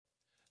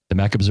The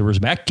Mac Observer's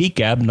Mac Geek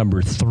Gab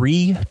number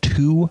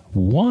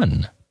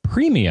 321.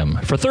 Premium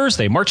for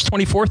Thursday, March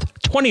 24th,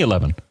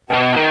 2011.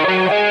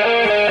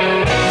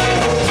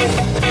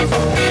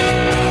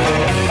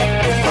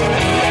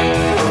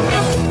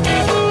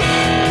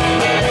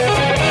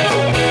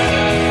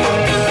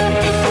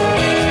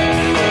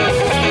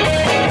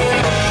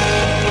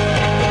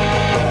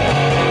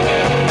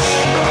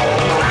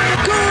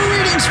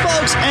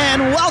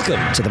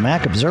 Welcome to the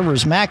Mac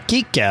Observer's Mac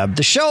Geek Gab,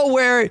 the show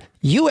where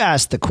you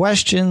ask the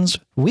questions,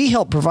 we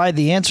help provide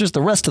the answers,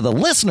 the rest of the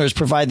listeners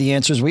provide the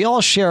answers, we all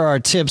share our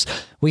tips,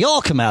 we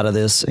all come out of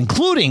this,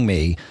 including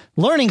me,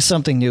 learning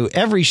something new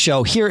every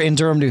show here in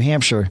Durham, New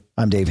Hampshire.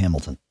 I'm Dave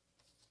Hamilton.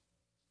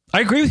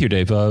 I agree with you,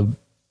 Dave.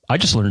 I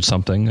just learned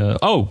something.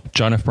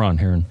 John F. Braun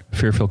here in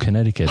Fairfield,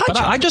 Connecticut. Hi, but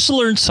I just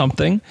learned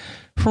something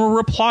from a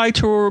reply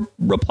to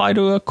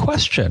a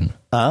question.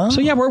 Oh.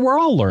 So yeah, we're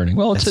all learning.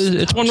 Well,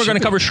 it's one we're going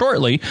to cover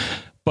shortly.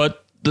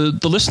 But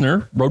the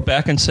listener wrote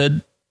back and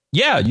said,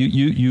 yeah,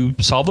 you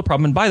solved the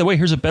problem. And by the way,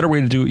 here's a better way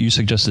to do what you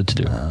suggested to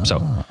do.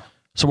 So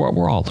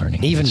we're all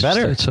learning. Even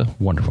better. It's a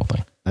wonderful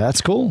thing.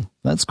 That's cool.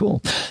 That's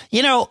cool.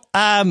 You know,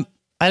 I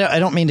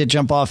don't mean to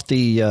jump off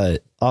the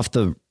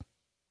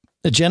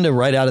agenda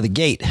right out of the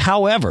gate.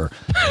 However,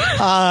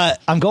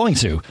 I'm going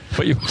to.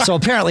 So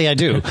apparently I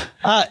do.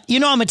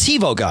 I'm a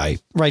TiVo guy,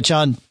 right,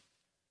 John?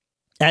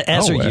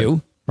 As are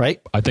you,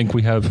 right? I think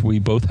we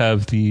both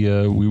have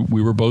the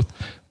we were both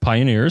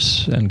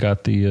pioneers and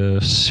got the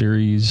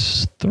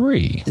Series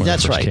 3 when it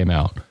first came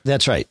out.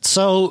 That's right.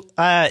 So,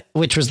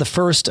 which was the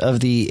first of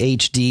the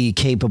HD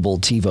capable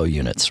TiVo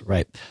units,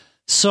 right?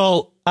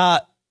 So,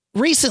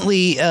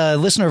 recently, a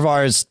listener of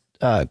ours,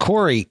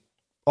 Corey,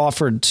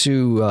 offered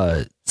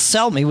to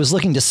sell me, was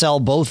looking to sell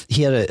both.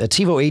 He had a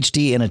TiVo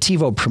HD and a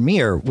TiVo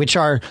Premiere, which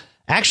are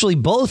actually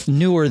both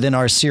newer than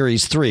our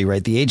Series 3,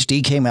 right? The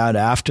HD came out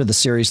after the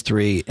Series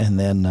 3 and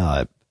then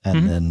the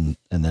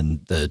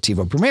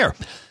TiVo Premiere,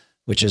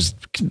 which is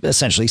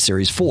essentially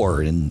Series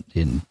 4 in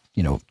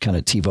kind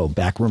of TiVo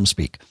backroom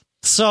speak.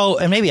 So,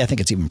 and maybe I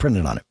think it's even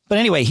printed on it. But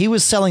anyway, he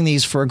was selling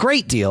these for a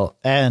great deal.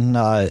 And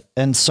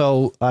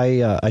so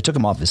I took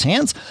them off his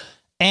hands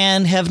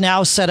and have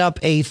now set up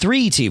a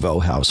 3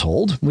 TiVo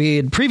household. We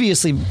had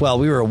previously,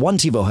 we were a 1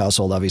 TiVo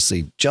household,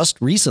 obviously, just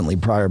recently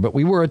prior, but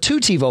we were a 2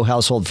 TiVo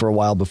household for a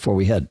while before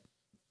we had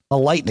a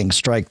lightning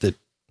strike that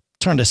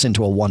turned us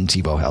into a 1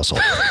 TiVo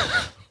household.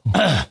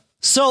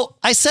 So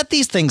I set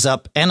these things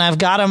up and I've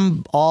got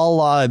them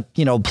all,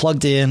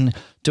 plugged in,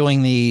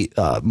 doing the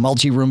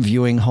multi-room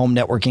viewing home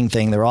networking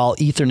thing. They're all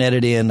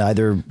Etherneted in,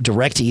 either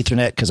direct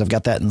Ethernet, because I've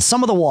got that in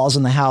some of the walls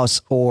in the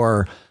house,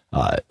 or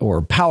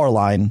power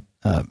line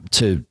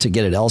to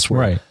get it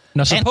elsewhere. Right.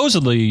 Now,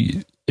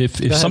 supposedly,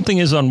 if something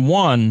is on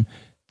one,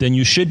 then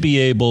you should be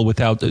able,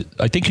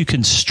 I think you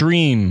can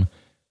stream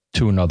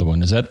to another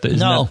one. Isn't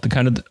that the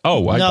kind of...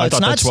 I thought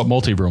that's what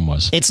multi-room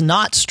was. It's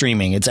not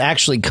streaming. It's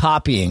actually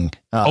copying.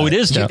 It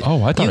is now.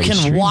 I thought it was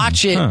streaming.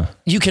 Watch it. Huh.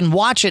 You can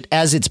watch it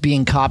as it's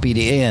being copied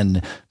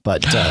in,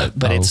 but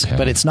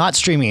it's not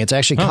streaming. It's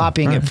actually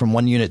copying it from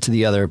one unit to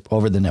the other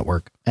over the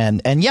network.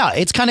 And yeah,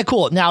 it's kind of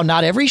cool. Now,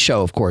 not every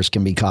show, of course,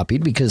 can be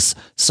copied, because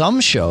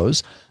some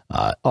shows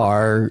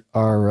are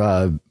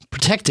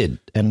protected,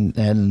 and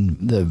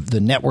the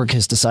network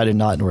has decided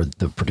not, or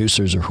the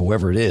producers or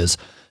whoever it is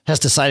has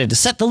decided to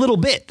set the little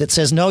bit that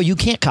says, no, you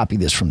can't copy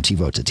this from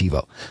TiVo to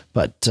TiVo.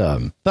 But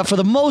for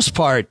the most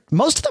part,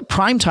 most of the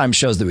primetime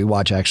shows that we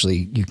watch,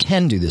 actually, you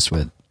can do this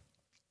with.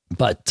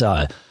 But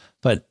some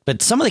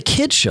of the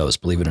kids shows,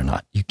 believe it or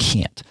not, you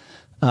can't.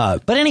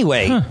 But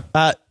anyway,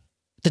 the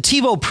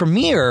TiVo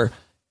Premiere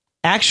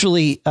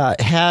actually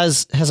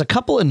has a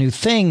couple of new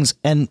things,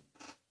 and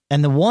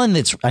the one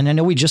and I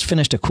know we just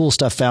finished a Cool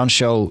Stuff Found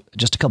show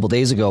just a couple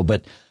days ago,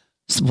 but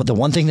the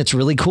one thing that's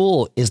really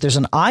cool is there's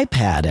an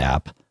iPad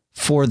app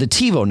for the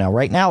TiVo. Now,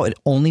 right now, it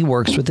only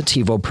works with the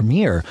TiVo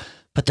Premiere.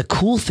 But the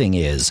cool thing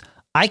is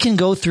I can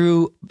go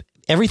through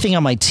everything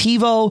on my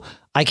TiVo.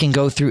 I can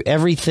go through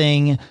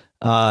everything,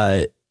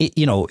 in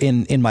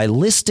my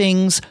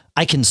listings.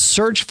 I can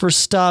search for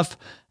stuff.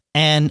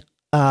 And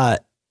as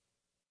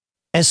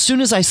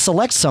soon as I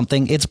select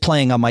something, it's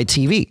playing on my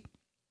TV,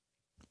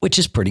 which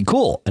is pretty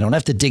cool. I don't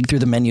have to dig through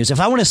the menus.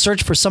 If I want to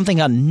search for something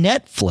on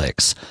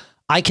Netflix,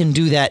 I can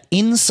do that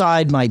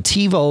inside my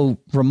TiVo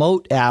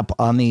remote app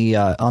on the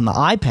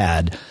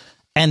iPad,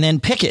 and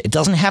then pick it. It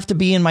doesn't have to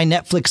be in my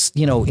Netflix,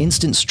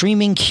 instant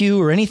streaming queue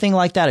or anything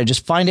like that. I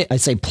just find it, I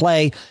say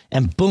play,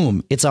 and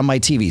boom, it's on my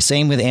TV.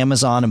 Same with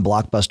Amazon and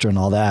Blockbuster and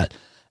all that.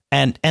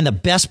 And the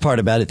best part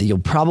about it that you'll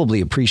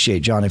probably appreciate,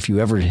 John, if you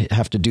ever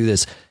have to do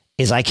this,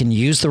 is I can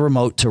use the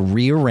remote to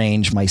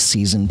rearrange my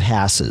season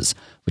passes,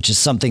 which is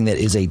something that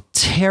is a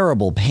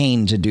terrible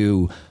pain to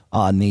do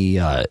on the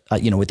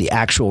with the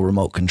actual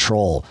remote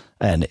control,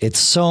 and it's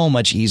so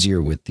much easier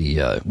with the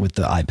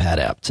iPad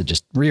app to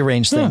just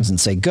rearrange things and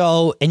say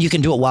go, and you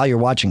can do it while you're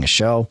watching a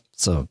show.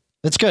 So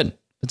it's good.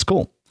 It's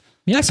cool.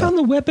 Yeah, I found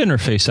the web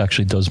interface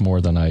actually does more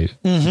than I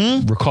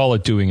recall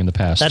it doing in the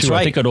past. That's too.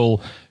 right. I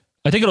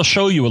think it'll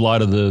show you a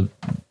lot of the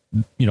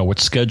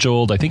what's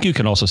scheduled. I think you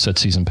can also set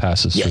season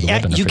passes through the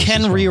web interface. You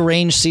can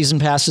rearrange season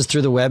passes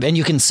through the web, and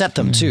you can set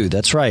them too.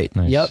 That's right.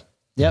 Nice.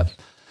 Yep.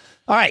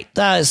 All right.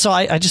 So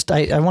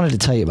I wanted to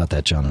tell you about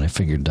that, John, and I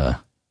figured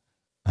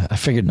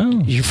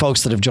you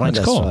folks that have joined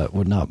us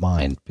would not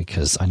mind,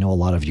 because I know a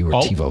lot of you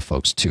are TiVo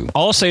folks too.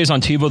 All I'll say is on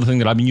TiVo, the thing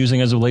that I've been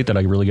using as of late that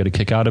I really get a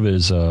kick out of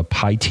is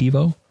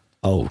PiTivo.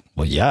 Oh,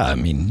 well, yeah. I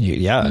mean,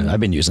 I've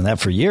been using that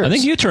for years. I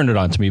think you turned it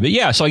on to me. But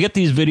yeah, so I get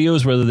these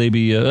videos, whether they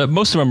be,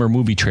 most of them are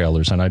movie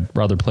trailers, and I'd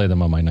rather play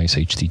them on my nice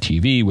HD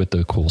TV with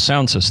the cool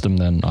sound system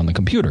than on the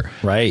computer.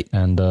 Right.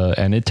 And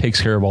it takes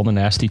care of all the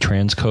nasty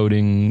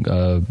transcoding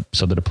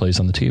so that it plays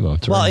on the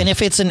TiVo. And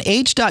if it's an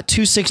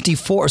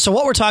H.264, so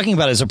what we're talking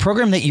about is a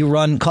program that you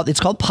run, it's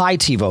called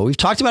PiTivo. We've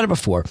talked about it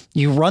before.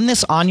 You run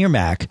this on your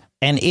Mac,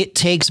 and it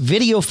takes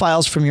video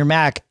files from your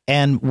Mac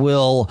and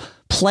will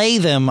play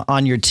them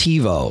on your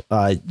TiVo.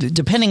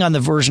 Depending on the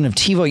version of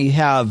TiVo you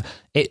have,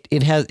 it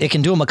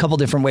can do them a couple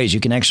different ways. You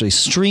can actually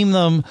stream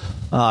them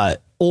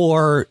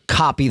or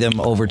copy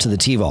them over to the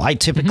TiVo. I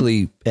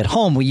typically at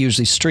home, we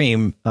usually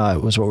stream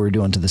was what we were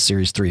doing to the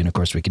Series 3, and of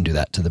course we can do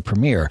that to the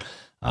Premiere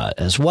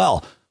as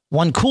well.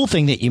 One cool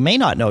thing that you may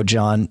not know,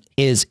 John,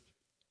 is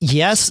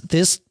yes,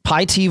 this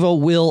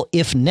PiTivo will,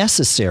 if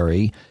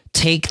necessary,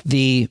 take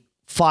the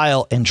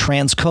file and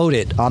transcode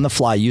it on the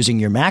fly using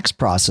your Mac's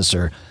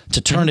processor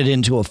to turn it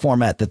into a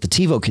format that the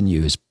TiVo can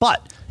use.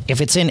 But if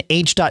it's in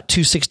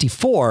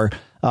H.264,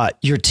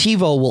 your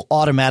TiVo will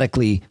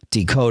automatically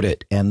decode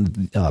it,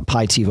 and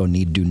PiTivo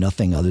need do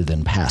nothing other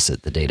than pass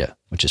it the data,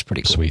 which is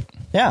pretty cool. Sweet.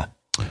 Yeah.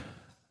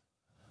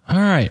 All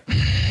right.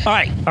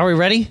 Are we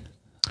ready?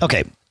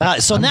 Okay.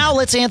 So now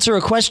let's answer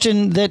a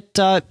question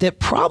that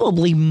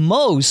probably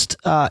most,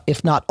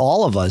 if not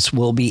all of us,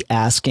 will be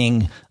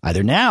asking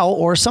either now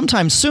or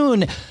sometime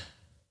soon.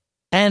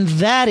 And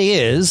that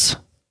is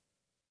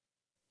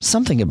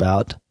something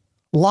about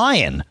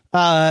Lion.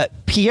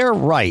 Pierre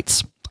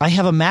writes, I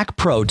have a Mac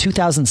Pro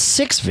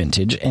 2006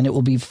 vintage, and it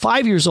will be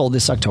 5 years old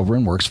this October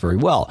and works very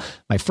well.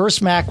 My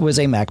first Mac was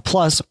a Mac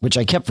Plus, which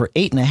I kept for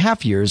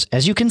 8.5 years.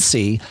 As you can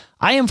see,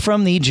 I am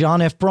from the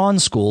John F. Braun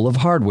School of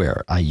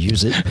Hardware. I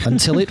use it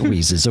until it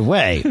wheezes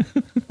away.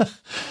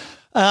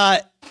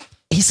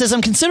 He says,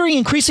 I'm considering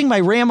increasing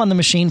my RAM on the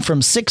machine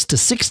from 6 to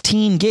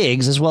 16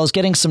 gigs, as well as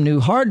getting some new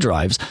hard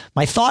drives.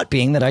 My thought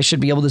being that I should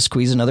be able to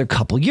squeeze another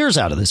couple years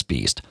out of this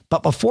beast.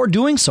 But before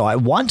doing so, I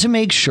want to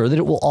make sure that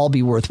it will all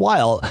be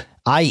worthwhile,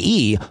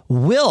 i.e.,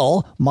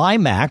 will my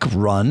Mac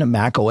run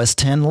Mac OS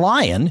X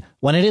Lion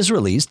when it is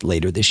released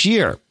later this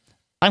year?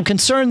 I'm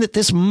concerned that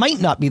this might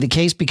not be the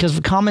case because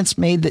of comments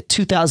made that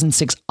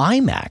 2006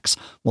 iMacs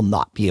will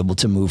not be able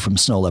to move from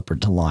Snow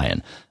Leopard to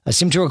Lion. I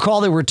seem to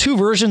recall there were two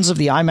versions of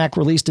the iMac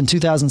released in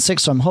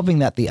 2006, so I'm hoping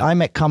that the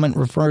iMac comment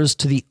refers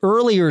to the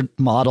earlier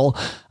model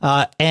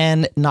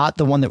and not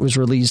the one that was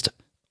released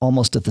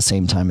almost at the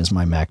same time as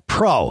my Mac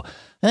Pro. And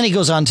then he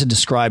goes on to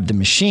describe the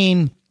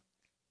machine.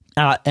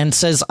 And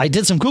says, I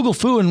did some Google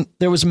Foo, and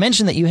there was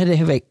mention that you had to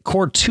have a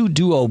Core 2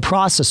 Duo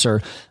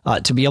processor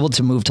to be able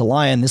to move to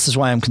Lion. This is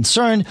why I'm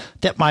concerned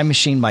that my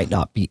machine might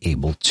not be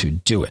able to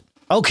do it.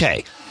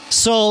 Okay,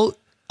 so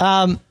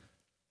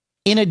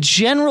in a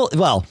general,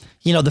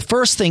 the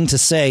first thing to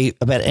say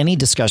about any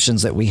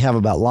discussions that we have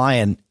about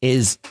Lion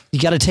is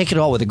you got to take it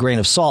all with a grain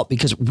of salt,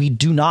 because we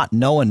do not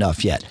know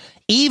enough yet.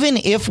 Even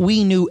if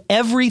we knew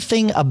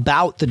everything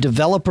about the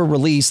developer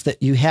release that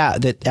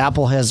that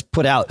Apple has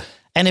put out.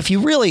 And if you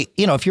really,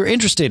 if you're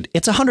interested,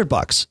 it's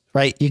 $100,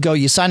 right?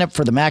 You sign up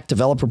for the Mac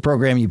developer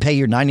program, you pay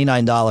your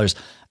 $99,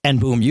 and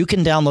boom, you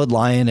can download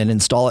Lion and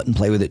install it and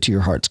play with it to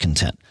your heart's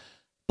content.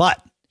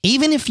 But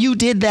even if you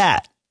did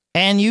that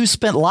and you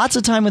spent lots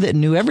of time with it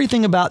and knew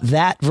everything about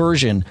that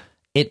version,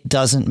 it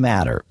doesn't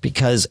matter,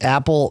 because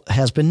Apple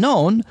has been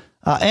known,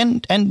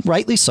 and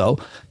rightly so,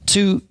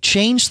 to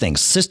change things,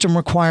 system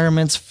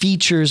requirements,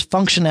 features,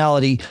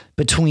 functionality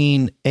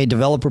between a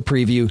developer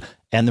preview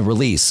and the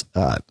release.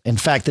 In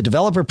fact, the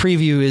developer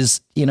preview is,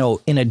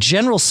 in a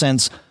general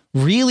sense,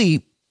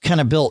 really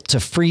kind of built to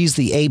freeze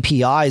the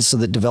APIs so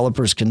that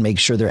developers can make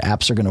sure their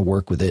apps are going to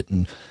work with it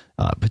and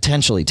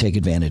potentially take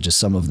advantage of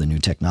some of the new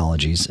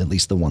technologies, at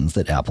least the ones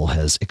that Apple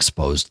has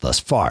exposed thus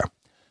far.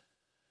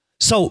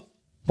 So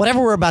whatever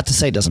we're about to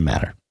say doesn't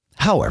matter.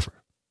 However,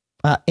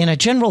 in a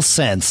general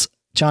sense,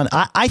 John,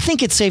 I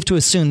think it's safe to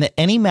assume that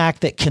any Mac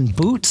that can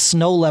boot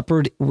Snow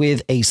Leopard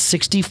with a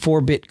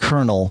 64-bit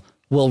kernel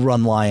will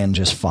run Lion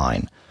just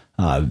fine.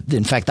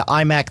 In fact, the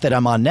iMac that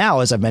I'm on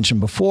now, as I've mentioned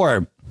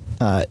before,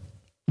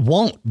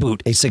 won't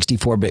boot a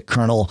 64-bit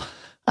kernel.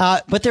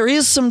 But there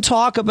is some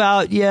talk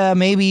about,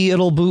 maybe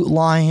it'll boot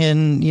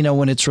Lion,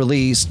 when it's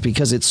released,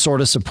 because it's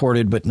sort of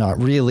supported, but not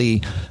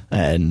really.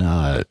 And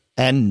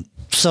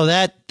so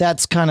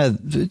that's kind of,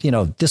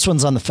 this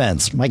one's on the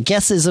fence. My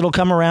guess is it'll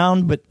come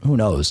around, but who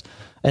knows?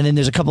 And then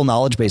there's a couple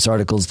knowledge base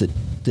articles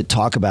that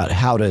talk about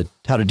how to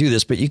do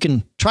this, but you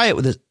can try it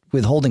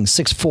with holding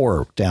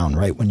 6.4 down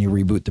right when you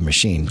reboot the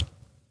machine. Is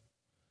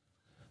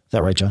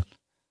that right, John?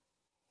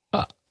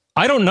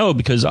 I don't know,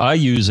 because I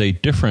use a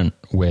different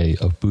way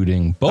of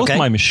booting both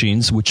my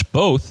machines, which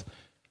both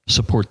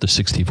support the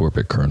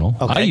 64-bit kernel.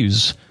 Okay. I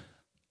use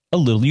a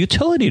little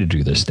utility to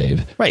do this,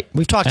 Dave. Right.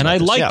 We've talked about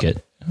this. And I like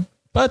it.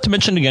 But to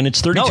mention again,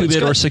 it's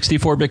 32-bit or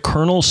 64-bit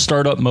kernel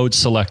startup mode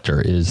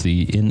selector is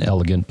the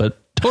inelegant but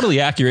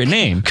totally accurate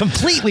name.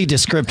 Completely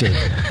descriptive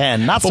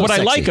and not so But what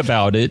sexy. I like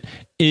about it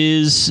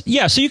is,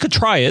 so you could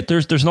try it.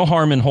 There's no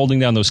harm in holding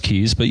down those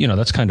keys, but,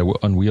 that's kind of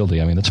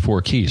unwieldy. I mean, that's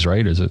 4 keys,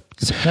 right? Is it?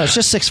 No, it's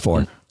just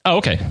 6-4. Oh,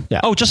 okay.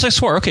 Yeah. Oh, just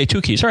 6-4. Okay,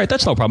 2 keys. All right,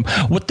 that's no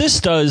problem. What this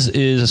does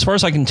is, as far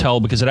as I can tell,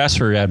 because it asks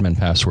for your admin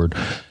password,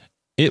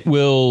 it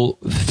will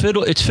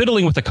it's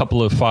fiddling with a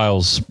couple of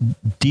files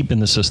deep in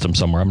the system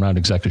somewhere. I'm not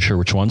exactly sure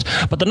which ones.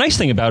 But the nice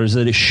thing about it is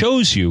that it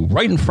shows you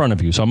right in front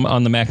of you. So I'm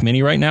on the Mac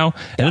Mini right now,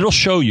 and it'll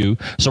show you.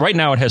 So right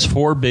now it has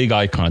 4 big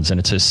icons, and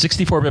it says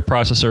 64-bit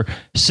processor,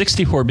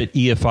 64-bit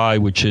EFI,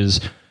 which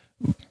is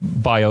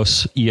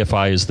BIOS.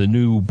 EFI is the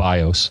new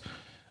BIOS.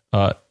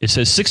 It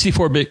says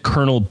 64-bit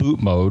kernel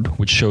boot mode,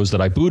 which shows that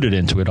I booted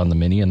into it on the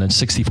Mini, and then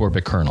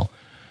 64-bit kernel.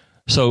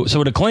 So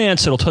at a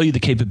glance, it'll tell you the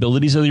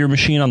capabilities of your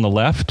machine on the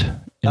left,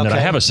 and that I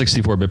have a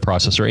 64-bit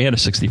processor and a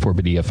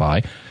 64-bit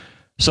EFI.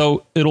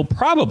 So it'll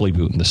probably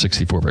boot in the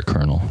 64-bit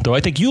kernel. Though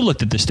I think you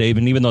looked at this, Dave,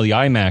 and even though the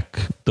iMac,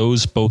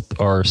 those both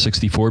are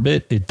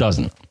 64-bit, it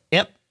doesn't.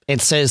 Yep.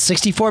 It says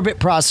 64-bit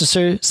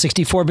processor,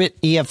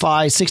 64-bit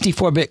EFI,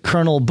 64-bit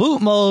kernel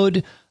boot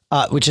mode,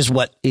 which is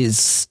what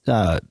is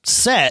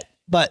set.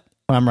 But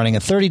I'm running a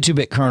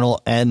 32-bit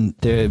kernel, and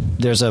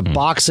there's a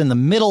box in the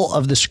middle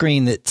of the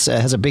screen that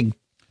has a big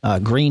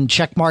green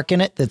check mark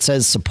in it that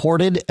says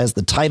supported as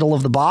the title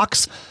of the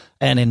box.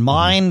 And in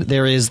mine,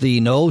 there is the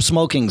no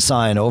smoking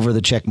sign over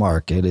the check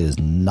mark. It is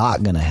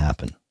not going to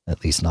happen,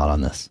 at least not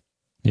on this.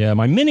 Yeah,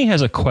 my Mini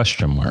has a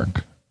question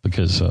mark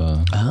because...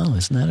 isn't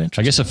that interesting?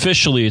 I guess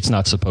officially it's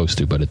not supposed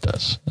to, but it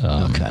does.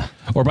 Okay.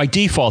 Or by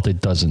default,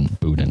 it doesn't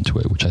boot into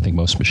it, which I think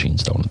most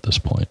machines don't at this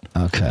point.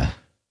 Okay.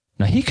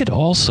 Now, he could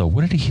also...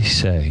 What did he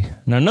say?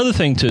 Now, another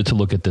thing to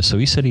look at this. So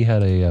he said he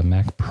had a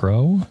Mac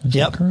Pro. Is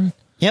that correct?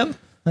 Yep.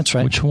 That's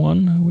right. Which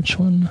one?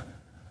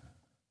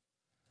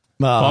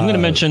 Well, I'm going to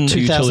mention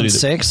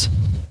 2006.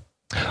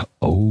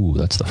 Oh,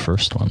 that's the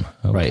first one.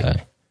 Okay.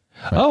 Right.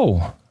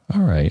 Oh,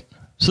 all right.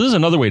 So this is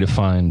another way to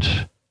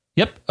find.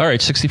 Yep. All right.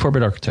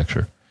 64-bit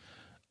architecture.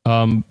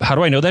 How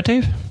do I know that,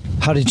 Dave?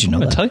 How did you know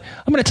that? I'm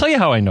going to tell you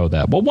how I know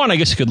that. Well, one, I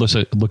guess you could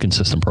look in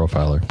System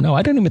Profiler. No,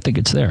 I don't even think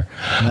it's there.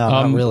 No,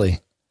 not really.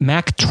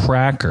 Mac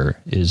Tracker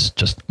is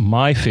just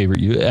my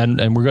favorite,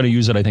 and we're going to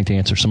use it, I think, to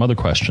answer some other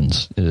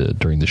questions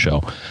during the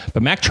show.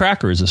 But Mac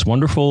Tracker is this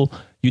wonderful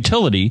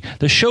utility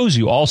that shows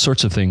you all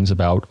sorts of things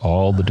about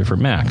all the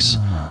different Macs.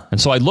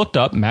 And so I looked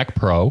up Mac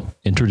Pro,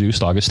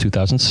 introduced August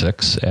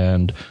 2006,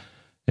 and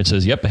it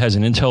says, yep, it has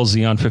an Intel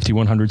Xeon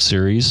 5100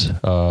 series,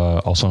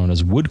 also known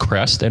as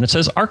Woodcrest, and it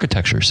says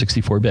architecture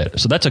 64-bit.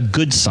 So that's a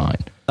good sign.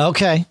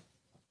 Okay.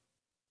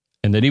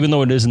 And that even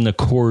though it is in the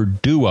Core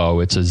Duo,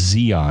 it's a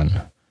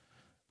Xeon.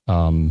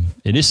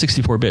 It is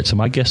 64-bit, so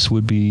my guess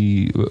would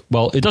be,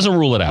 well, it doesn't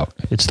rule it out.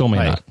 It still may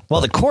not.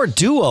 Well, the Core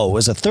Duo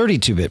was a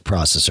 32-bit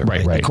processor,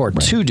 right? Right. The Core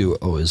 2 Duo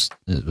was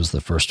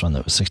the first one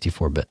that was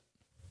 64-bit.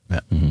 Yeah.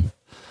 Mm-hmm.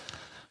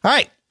 All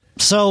right.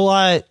 So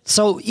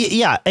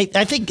yeah,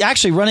 I think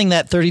actually running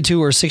that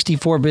 32 or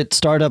 64-bit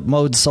startup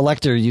mode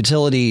selector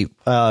utility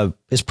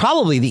is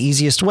probably the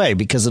easiest way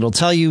because it'll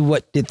tell you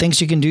what it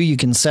thinks you can do. You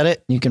can set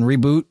it, you can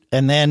reboot,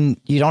 and then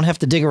you don't have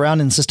to dig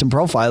around in System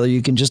Profiler.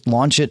 You can just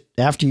launch it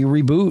after you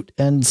reboot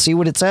and see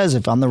what it says.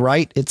 If on the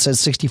right it says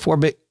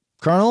 64-bit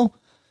kernel,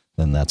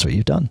 then that's what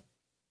you've done.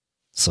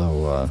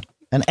 So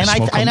and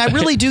I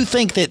really do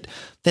think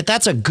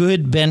that's a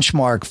good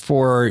benchmark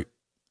for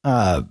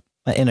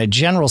in a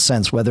general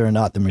sense, whether or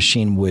not the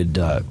machine would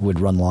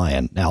run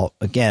Lion. Now,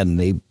 again,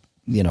 they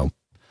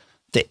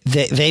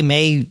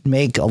may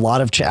make a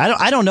lot of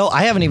I don't know.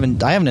 I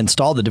haven't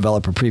installed the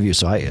developer preview,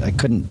 so I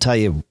couldn't tell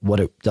you what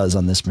it does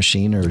on this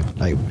machine or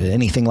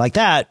anything like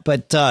that.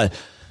 But that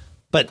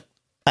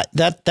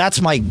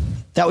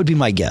would be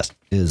my guess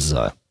is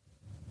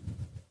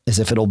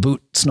if it'll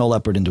boot Snow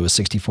Leopard into a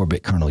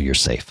 64-bit kernel, you're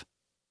safe.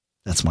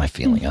 That's my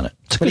feeling on it.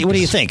 What do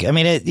you think? I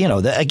mean,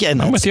 again,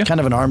 that's kind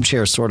of an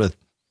armchair sort of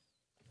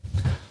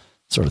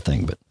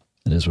thing, but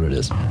it is what it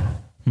is.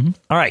 Mm-hmm.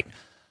 All right.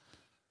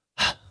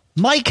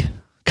 Mike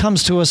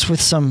comes to us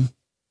with some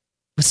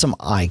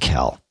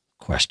iCal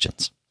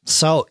questions.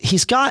 So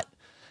he's got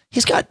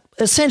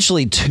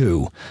essentially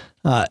 2,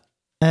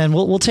 and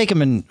we'll take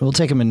them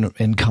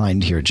in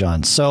kind here,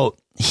 John. So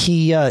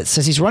he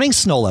says he's running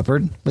Snow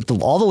Leopard with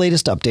all the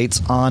latest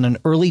updates on an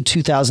early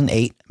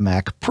 2008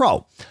 Mac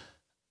Pro.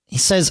 He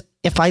says,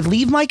 if I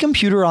leave my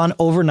computer on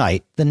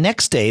overnight, the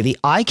next day, the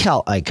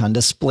iCal icon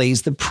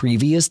displays the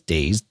previous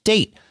day's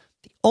date.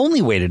 The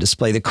only way to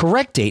display the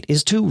correct date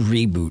is to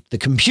reboot the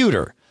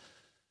computer.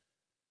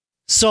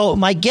 So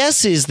my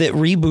guess is that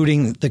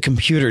rebooting the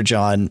computer,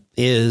 John,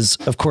 is,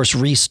 of course,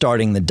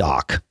 restarting the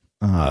dock.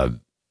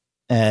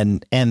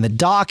 And the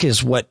dock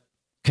is what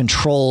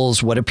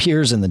controls what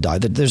appears in the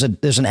dock. There's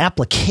an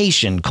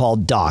application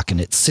called Dock,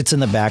 and it sits in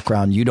the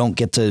background. You don't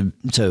get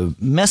to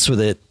mess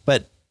with it,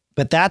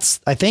 but that's,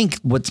 I think,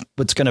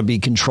 what's going to be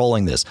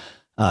controlling this.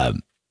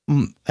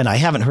 And I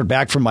haven't heard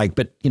back from Mike,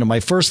 but my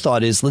first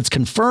thought is let's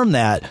confirm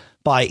that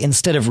by,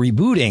 instead of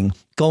rebooting,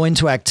 go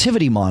into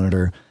Activity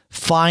Monitor,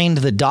 find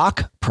the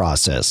dock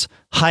process,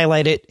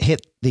 highlight it,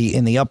 hit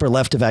in the upper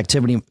left of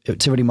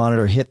Activity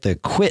Monitor, hit the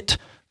quit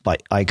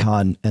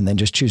icon, and then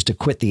just choose to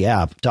quit the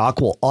app.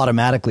 Dock will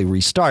automatically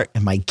restart.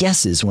 And my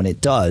guess is when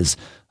it does,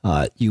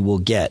 you will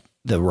get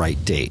the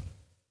right date.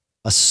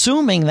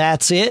 Assuming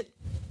that's it,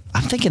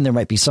 I'm thinking there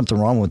might be something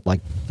wrong with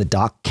like the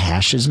dock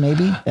caches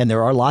maybe. And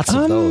there are lots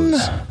of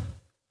those. Do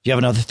you have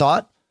another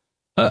thought?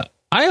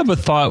 I have a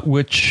thought,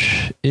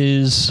 which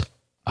is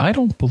I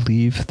don't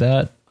believe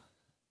that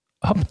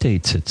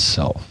updates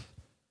itself.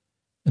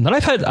 And then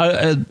I've had,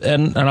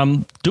 and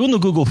I'm doing the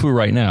Google foo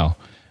right now,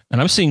 and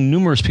I'm seeing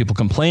numerous people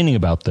complaining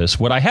about this.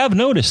 What I have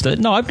noticed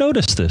I've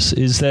noticed this,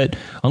 is that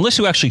unless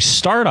you actually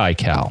start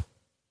iCal,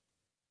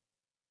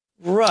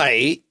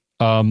 right,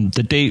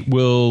 the date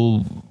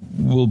will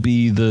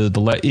be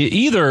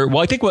either. Well,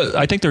 I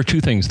think there are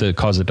two things that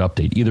cause it to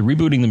update. Either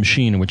rebooting the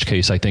machine, in which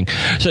case I think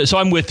so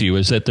I'm with you,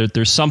 is that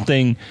there's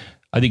something.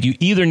 I think you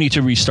either need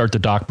to restart the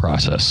dock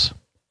process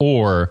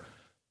or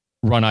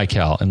run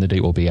iCal, and the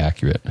date will be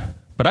accurate.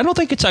 But I don't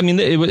think it's. I mean,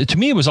 to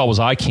me, it was always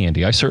eye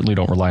candy. I certainly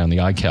don't rely on the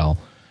iCal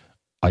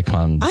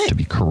icon to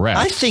be correct.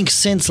 I think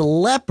since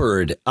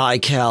Leopard,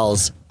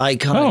 iCal's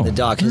icon in the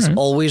dock has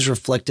always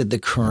reflected the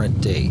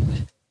current date.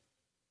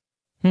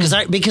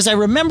 Because I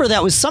remember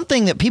that was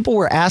something that people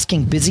were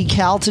asking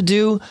BusyCal to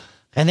do,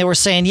 and they were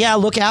saying, yeah,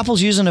 look,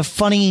 Apple's using a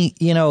funny,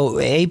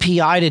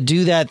 API to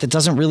do that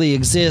doesn't really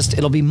exist.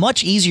 It'll be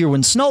much easier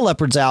when Snow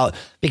Leopard's out,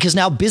 because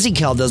now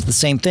BusyCal does the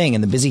same thing,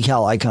 and the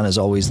BusyCal icon is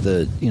always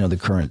the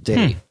current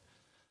date.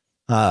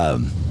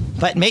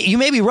 But you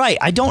may be right.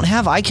 I don't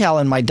have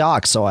iCal in my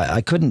dock, so I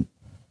couldn't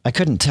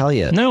tell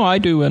you. No, I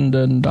do,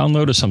 and I'll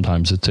notice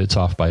sometimes it's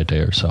off by a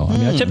day or so. I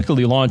mean, I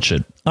typically launch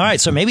it. All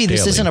right, so maybe this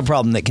daily. isn't a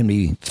problem that can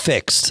be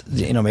fixed.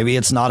 Maybe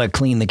it's not a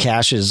clean the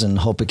caches and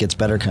hope it gets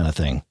better kind of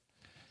thing.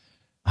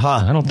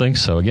 I don't think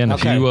so. Again,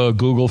 if you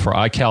Google for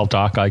iCal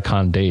dock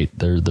icon date,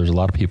 there's a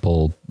lot of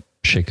people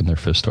shaking their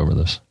fist over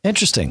this.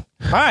 Interesting.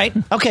 All right.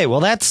 Okay. Well,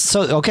 that's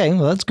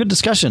good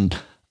discussion.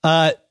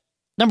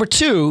 Number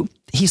 2,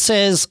 he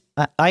says,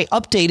 I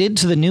updated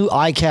to the new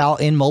iCal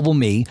in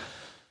MobileMe.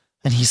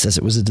 And he says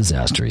it was a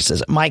disaster. He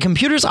says, my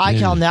computer's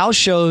iCal now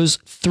shows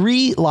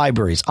 3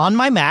 libraries. On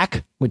my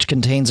Mac, which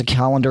contains a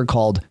calendar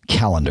called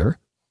Calendar,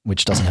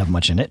 which doesn't have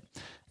much in it,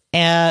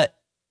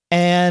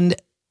 and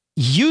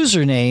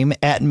username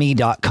at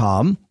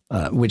me.com,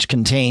 which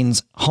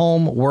contains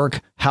home, work,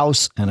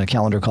 house, and a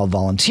calendar called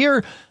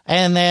Volunteer,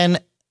 and then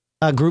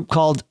a group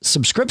called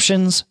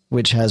Subscriptions,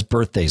 which has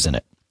birthdays in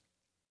it.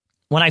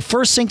 When I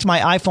first synced my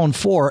iPhone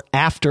 4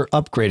 after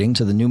upgrading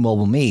to the new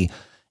MobileMe,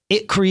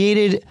 it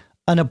created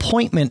an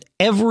appointment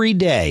every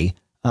day,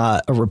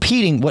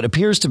 repeating what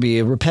appears to be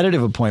a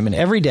repetitive appointment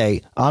every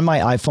day on my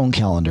iPhone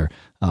calendar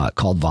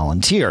called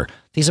Volunteer.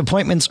 These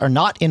appointments are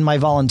not in my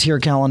Volunteer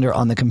calendar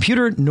on the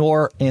computer,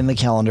 nor in the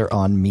calendar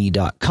on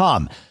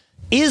me.com.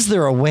 Is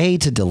there a way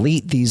to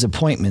delete these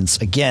appointments?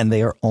 Again,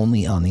 they are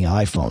only on the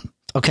iPhone.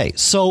 Okay,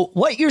 so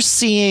what you're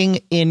seeing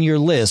in your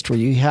list where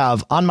you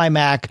have on my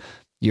Mac,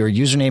 your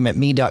username at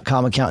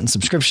me.com account and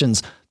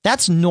subscriptions,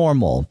 that's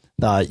normal.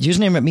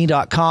 Username at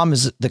me.com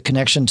is the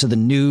connection to the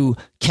new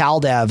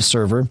CalDAV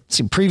server.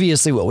 See,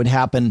 previously what would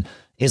happen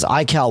is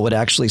iCal would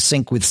actually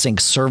sync with Sync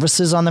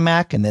Services on the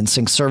Mac, and then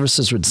Sync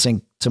Services would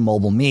sync to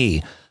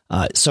MobileMe.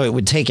 So it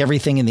would take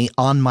everything in the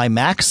On My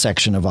Mac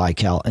section of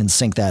iCal and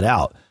sync that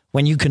out.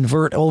 When you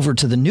convert over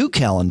to the new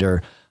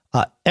calendar,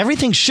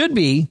 everything should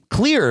be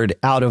cleared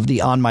out of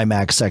the On My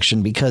Mac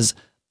section, because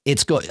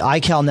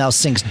iCal now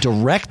syncs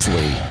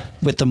directly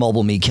with the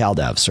MobileMe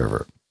CalDAV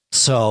server.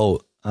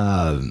 So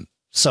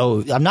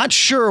I'm not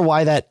sure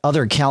why that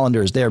other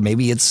calendar is there.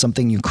 Maybe it's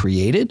something you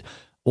created,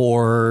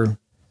 or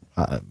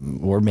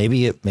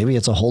maybe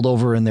it's a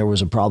holdover and there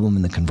was a problem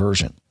in the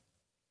conversion.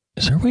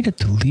 Is there a way to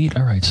delete?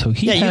 All right, so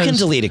you can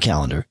delete a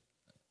calendar.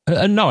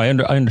 No, I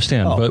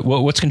understand. Oh. But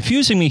what's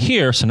confusing me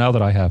here, so now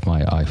that I have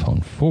my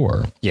iPhone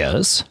 4.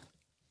 Yes.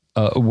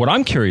 What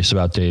I'm curious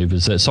about, Dave,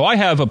 is that, so I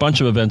have a bunch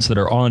of events that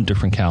are on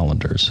different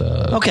calendars.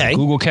 Okay.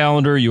 Google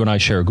Calendar, you and I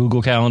share a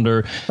Google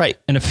Calendar. Right.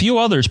 And a few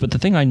others. But the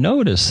thing I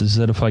noticed is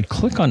that if I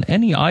click on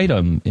any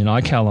item in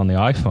iCal on the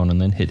iPhone and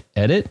then hit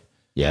edit.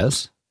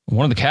 Yes.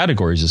 One of the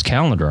categories is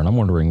calendar. And I'm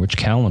wondering which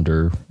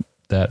calendar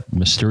that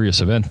mysterious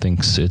event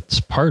thinks it's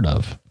part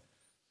of.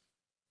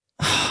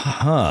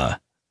 Huh.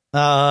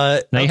 Now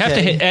you have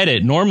to hit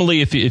edit.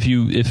 Normally, if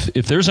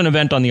there's an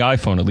event on the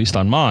iPhone, at least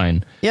on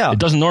mine, it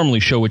doesn't normally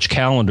show which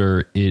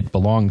calendar it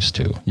belongs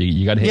to.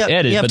 You got to hit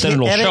edit, but then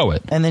it'll show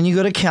it. And then you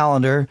go to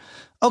calendar.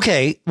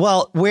 Okay,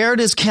 well, where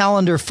does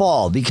calendar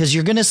fall? Because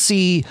you're going to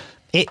see,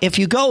 if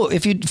you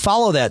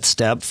follow that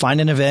step, find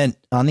an event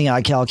on the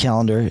iCal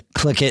calendar,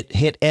 click it,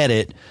 hit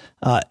edit,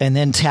 and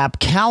then tap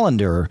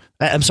calendar.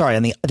 I'm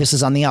sorry, this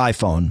is on the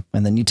iPhone,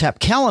 and then you tap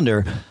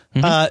calendar.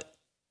 Mm-hmm.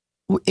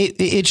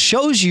 It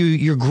shows you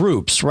your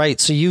groups,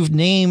 right? So you've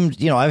named,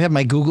 I have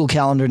my Google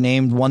Calendar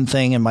named one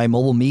thing and my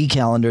MobileMe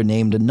calendar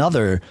named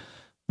another.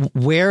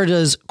 where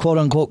does quote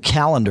unquote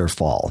calendar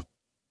fall?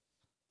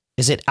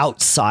 Is it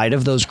outside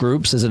of those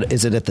groups? Is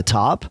it at the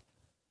top?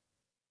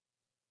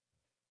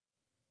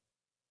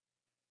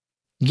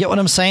 You get what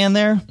I'm saying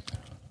there?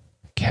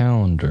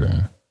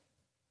 Calendar.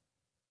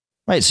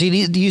 Right. So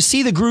do you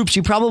see the groups?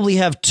 You probably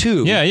have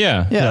two.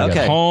 Yeah. Okay. I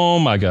got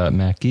home. I got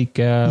Mac Geek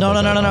Gab.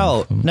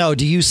 No.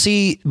 Do you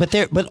see?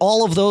 But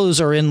all of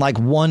those are in like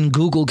one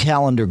Google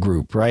Calendar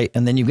group, right?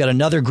 And then you've got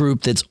another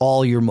group that's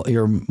all your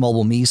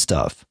Mobile Me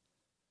stuff.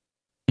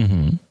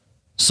 Mm-hmm.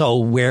 So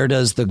where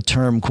does the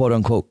term "quote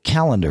unquote"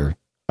 calendar?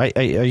 Are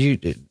you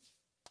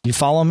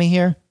follow me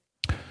here?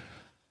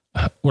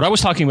 What I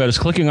was talking about is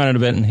clicking on an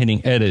event and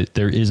hitting edit.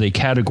 There is a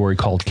category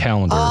called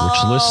calendar,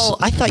 which lists.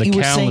 I thought you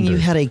were saying you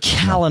had a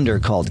calendar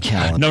called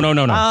calendar.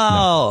 No.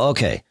 Oh,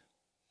 okay.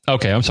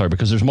 Okay, I'm sorry,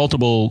 because there's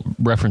multiple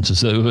references.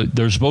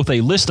 There's both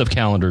a list of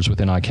calendars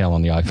within iCal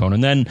on the iPhone,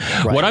 and then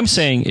what I'm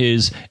saying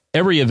is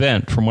every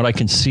event, from what I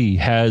can see,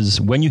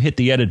 has, when you hit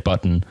the edit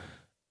button,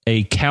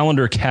 a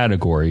calendar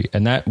category,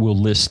 and that will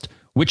list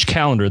which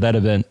calendar that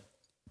event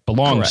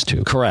belongs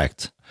to.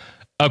 Correct.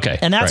 Okay.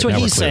 And that's what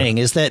he's saying,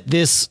 is that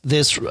this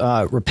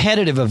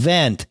repetitive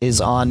event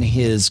is on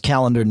his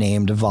calendar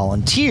named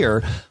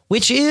Volunteer,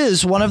 which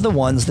is one of the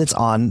ones that's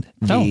on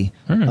the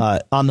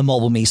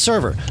Mobile Me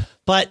server.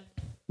 But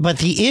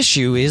the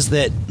issue is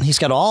that he's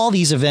got all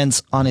these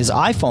events on his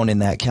iPhone in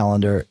that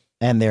calendar,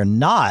 and they're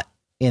not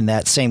in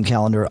that same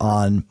calendar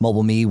on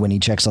Mobile Me when he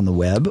checks on the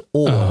web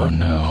or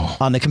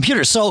on the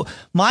computer. So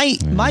my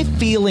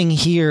feeling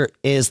here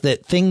is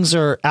that things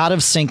are out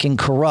of sync and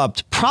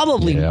corrupt,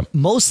 probably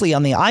mostly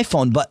on the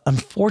iPhone. But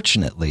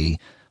unfortunately,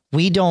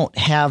 we don't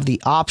have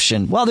the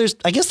option. Well,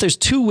 I guess there's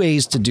two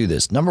ways to do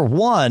this. Number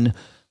one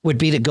would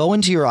be to go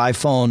into your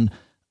iPhone,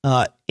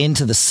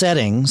 into the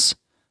settings,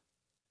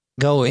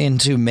 go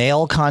into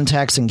Mail,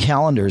 Contacts, and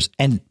Calendars,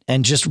 and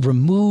just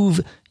remove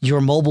your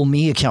Mobile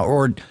Me account,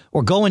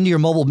 or go into your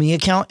Mobile Me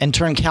account and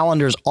turn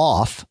Calendars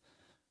off,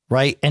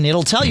 right? And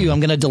it'll tell you, I'm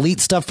going to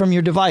delete stuff from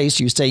your device.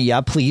 You say,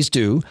 yeah, please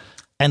do,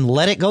 and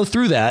let it go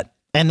through that,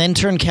 and then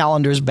turn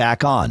Calendars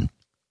back on.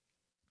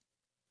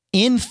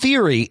 In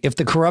theory, if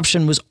the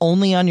corruption was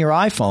only on your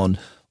iPhone,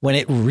 when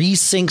it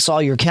resyncs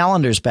all your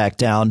calendars back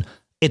down,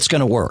 it's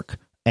going to work,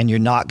 and you're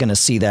not going to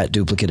see that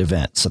duplicate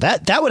event. So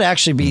that would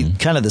actually be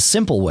kind of the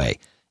simple way.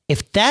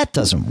 If that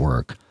doesn't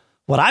work,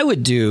 what I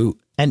would do,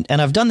 and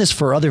I've done this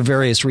for other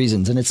various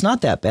reasons, and it's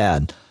not that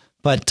bad,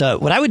 but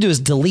what I would do is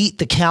delete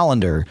the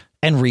calendar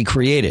and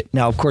recreate it.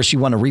 Now, of course, you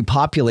want to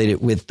repopulate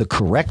it with the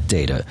correct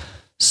data.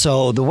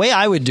 So the way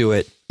I would do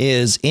it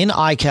is in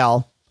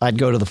iCal, I'd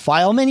go to the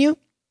File menu,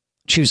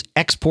 choose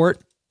Export,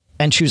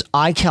 and choose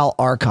iCal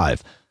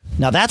Archive.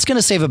 Now, that's going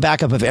to save a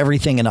backup of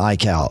everything in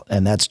iCal,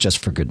 and that's just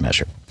for good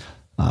measure.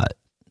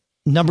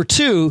 Number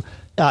two,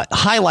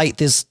 highlight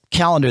this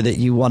calendar that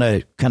you want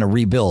to kind of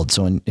rebuild.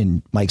 So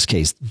in Mike's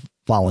case,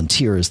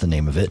 Volunteer is the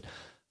name of it.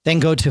 Then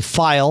go to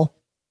File,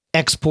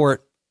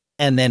 Export,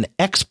 and then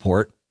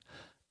Export.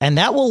 And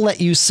that will let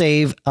you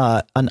save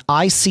an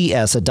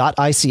ICS, a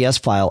 .ics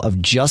file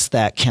of just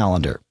that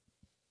calendar.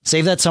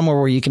 Save that somewhere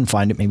where you can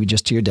find it, maybe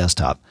just to your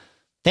desktop.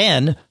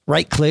 Then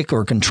right click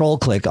or control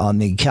click on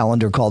the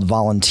calendar called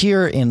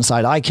Volunteer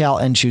inside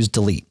iCal and choose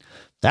Delete.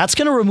 That's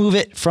going to remove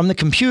it from the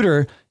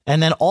computer.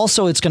 And then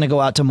also it's going to go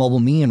out to Mobile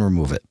Me and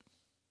remove it.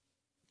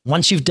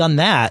 Once you've done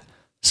that,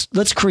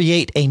 let's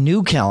create a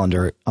new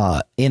calendar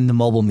in the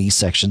Mobile Me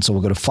section. So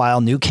we'll go to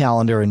File, New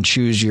Calendar, and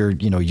choose your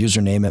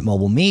username at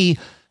Mobile Me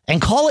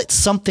and call it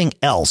something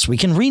else. We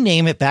can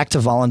rename it back to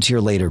Volunteer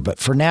later, but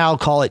for now,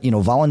 call it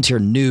Volunteer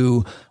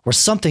New or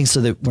something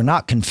so that we're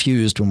not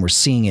confused when we're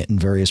seeing it in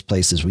various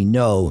places. We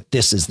know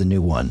this is the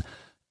new one.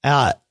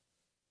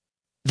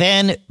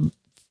 Then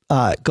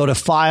go to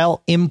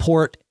File,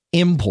 Import,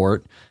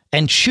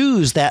 and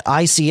choose that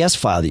ICS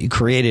file that you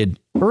created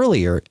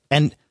earlier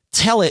and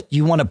tell it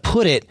you want to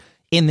put it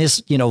in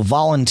this,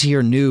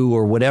 Volunteer New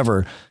or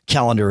whatever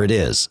calendar it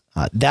is.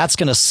 That's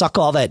going to suck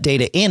all that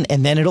data in,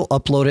 and then it'll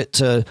upload it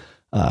to,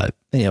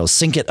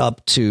 sync it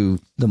up to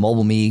the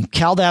Mobile Me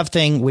CalDAV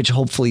thing, which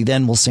hopefully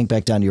then will sync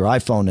back down to your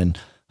iPhone, and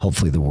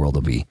hopefully the world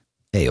will be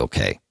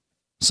A-okay.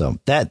 So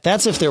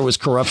that's if there was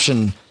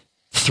corruption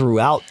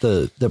throughout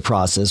the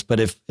process. But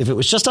if it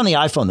was just on the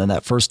iPhone, then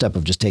that first step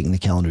of just taking the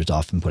calendars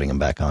off and putting them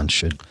back on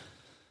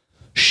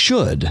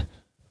should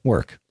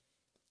work.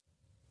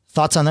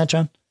 Thoughts on that,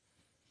 John?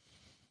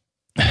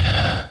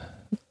 I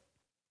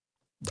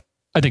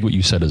think what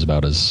you said is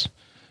about as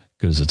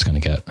good as it's going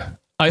to get.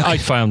 I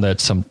found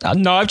that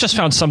I've just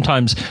found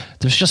sometimes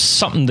there's just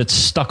something that's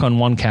stuck on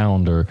one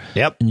calendar.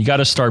 Yep. And you got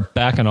to start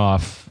backing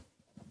off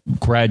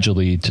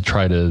gradually to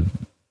try to.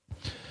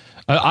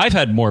 I've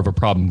had more of a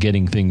problem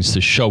getting things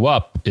to show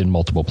up in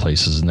multiple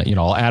places, and that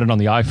I'll add it on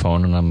the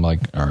iPhone, and I'm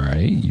like, all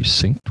right, you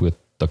synced with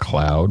the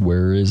cloud.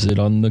 Where is it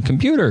on the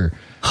computer?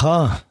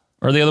 Huh?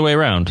 Or the other way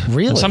around?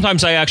 Really? And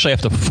sometimes I actually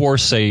have to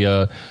force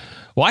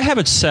I have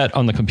it set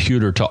on the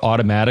computer to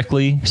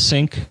automatically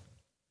sync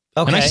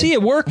Okay. And I see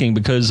it working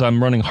because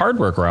I'm running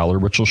Hardware Growler,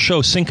 which will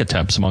show sync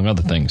attempts, among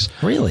other things.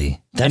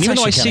 Really? That's and even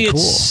though I see it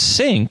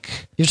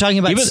sync... You're talking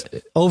about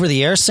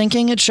over-the-air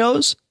syncing it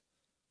shows?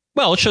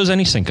 Well, it shows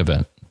any sync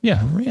event.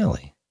 Yeah.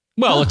 Really?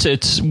 Well,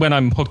 it's when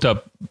I'm hooked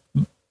up...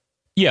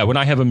 Yeah, when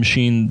I have a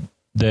machine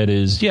that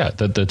is... Yeah,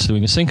 that's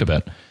doing a sync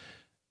event.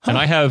 And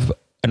I have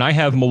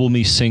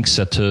MobileMe Sync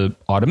set to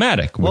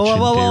automatic, which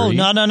whoa.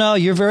 No.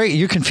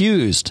 You're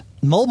confused.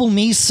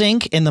 MobileMe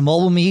Sync in the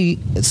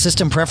MobileMe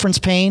system preference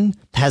pane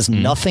has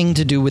nothing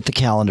to do with the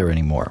calendar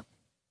anymore.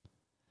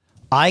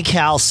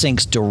 iCal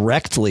syncs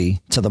directly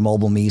to the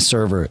MobileMe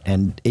server,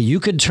 and you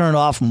could turn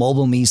off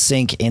MobileMe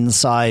Sync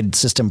inside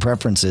system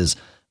preferences,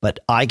 but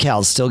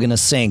iCal is still going to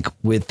sync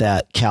with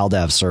that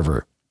CalDAV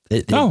server.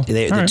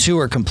 The two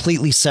are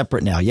completely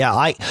separate now.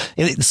 Yeah,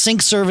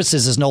 Sync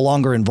Services is no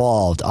longer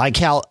involved.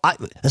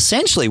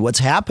 Essentially what's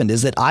happened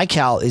is that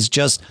iCal is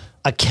just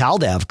a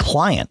CalDAV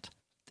client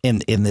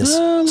in this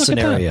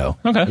scenario.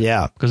 Okay.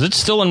 Yeah. Because it's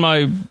still in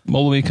my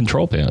MobileMe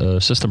control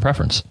system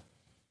preference.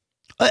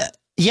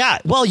 Yeah.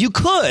 Well, you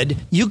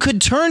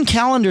could turn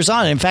calendars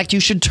on. In fact,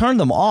 you should turn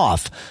them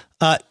off.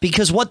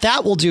 Because what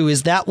that will do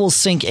is that will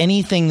sync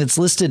anything that's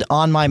listed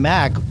on my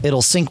Mac.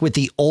 It'll sync with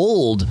the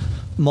old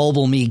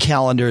MobileMe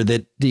calendar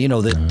that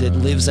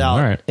lives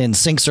out in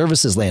Sync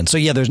Services land. So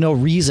yeah, there's no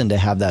reason to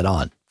have that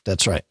on.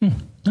 That's right.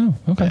 Oh,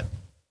 okay.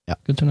 Yeah.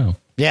 Good to know.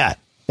 Yeah.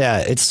 Yeah.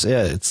 It's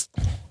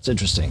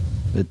interesting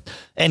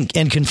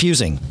and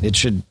confusing. It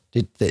should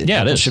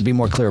be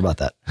more clear about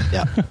that.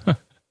 Yeah.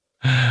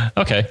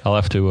 Okay. I'll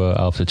have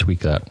to tweak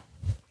that.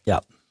 Yeah.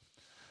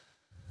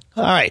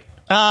 All right.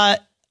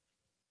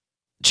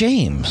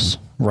 James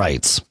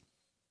writes,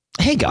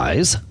 "Hey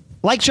guys,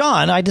 like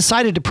John, I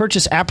decided to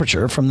purchase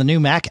Aperture from the new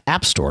Mac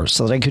App Store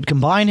so that I could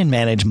combine and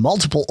manage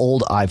multiple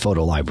old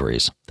iPhoto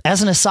libraries.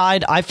 As an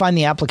aside, I find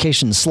the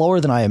application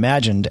slower than I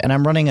imagined, and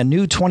I'm running a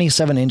new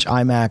 27-inch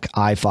iMac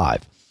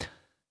i5.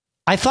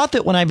 I thought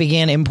that when I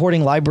began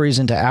importing libraries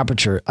into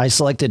Aperture, I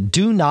selected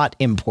Do Not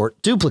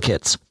Import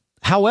Duplicates.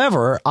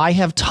 However, I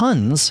have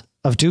tons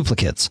of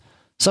duplicates,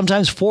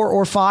 sometimes 4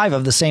 or 5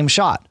 of the same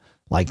shot.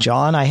 Like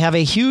John, I have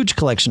a huge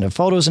collection of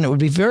photos, and it would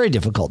be very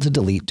difficult to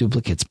delete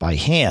duplicates by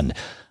hand.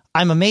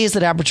 I'm amazed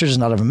that Aperture does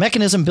not have a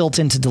mechanism built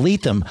in to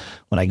delete them.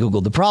 When I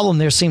Googled the problem,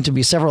 there seemed to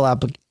be several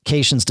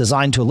applications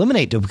designed to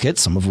eliminate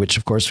duplicates, some of which,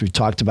 of course, we've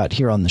talked about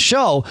here on the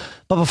show.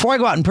 But before I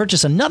go out and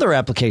purchase another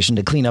application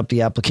to clean up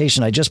the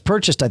application I just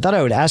purchased, I thought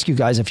I would ask you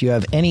guys if you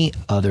have any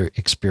other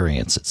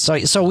experiences.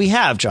 So we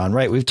have, John,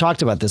 right? We've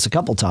talked about this a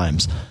couple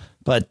times.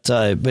 But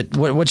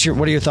what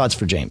are your thoughts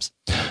for James?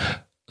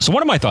 So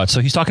one of my thoughts,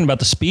 so he's talking about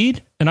the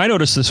speed, and I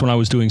noticed this when I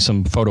was doing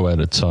some photo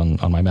edits on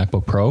my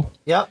MacBook Pro.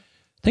 Yeah.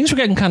 Things were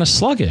getting kind of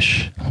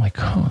sluggish. I'm like,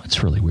 oh,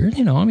 that's really weird.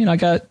 I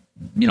got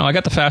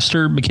the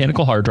faster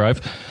mechanical hard drive.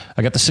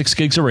 I got the 6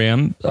 gigs of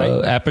RAM.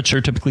 Right.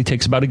 Aperture typically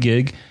takes about a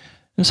gig.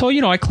 And so,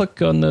 I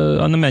click on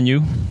the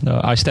menu,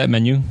 the iStat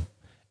menu.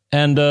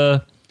 And,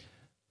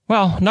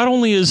 not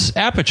only is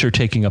Aperture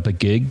taking up a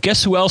gig,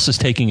 guess who else is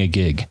taking a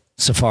gig?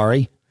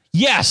 Safari?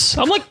 Yes.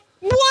 I'm like,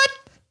 what?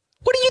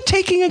 What are you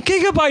taking a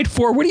gigabyte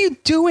for? What are you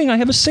doing? I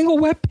have a single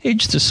web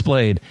page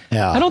displayed.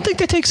 Yeah. I don't think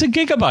that takes a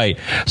gigabyte.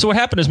 So what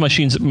happened is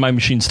my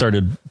machine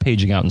started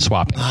paging out and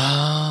swapping.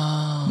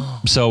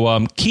 Oh.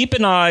 So keep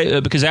an eye,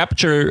 because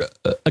Aperture,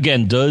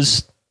 again,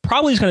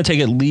 probably is going to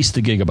take at least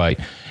a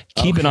gigabyte.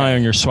 Keep an eye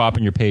on your swap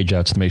and your page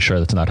outs to make sure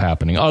that's not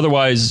happening.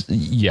 Otherwise,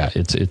 yeah,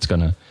 it's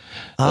going to...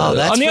 on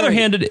the other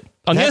hand,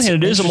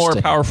 it is a more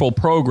powerful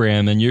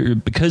program,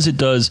 and because it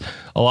does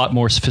a lot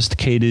more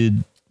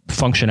sophisticated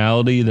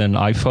functionality than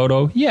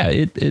iPhoto, yeah,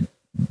 it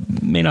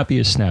may not be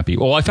as snappy.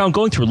 Well, I found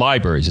going through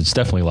libraries, it's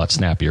definitely a lot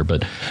snappier,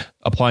 but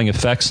applying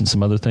effects and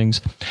some other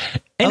things.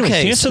 Anyway, to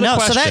answer the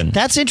question, so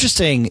that's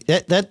interesting.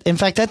 In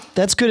fact,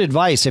 that's good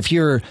advice. If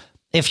you're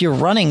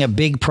running a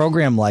big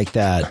program like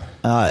that,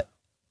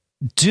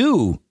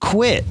 do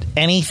quit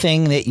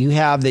anything that you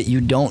have that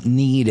you don't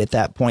need at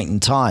that point in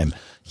time.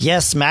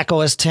 Yes, Mac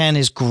OS X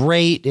is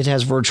great. It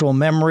has virtual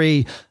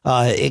memory.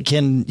 It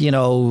can,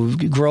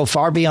 grow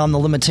far beyond the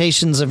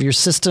limitations of your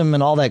system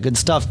and all that good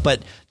stuff,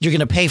 but you're going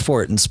to pay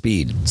for it in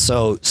speed.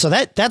 So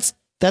that's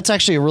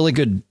actually a really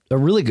good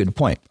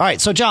point. All right.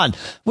 So John,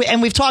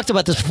 we've talked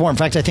about this before. In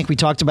fact, I think we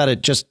talked about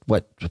it just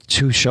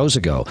 2 shows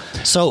ago.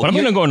 So but I'm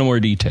going to go into more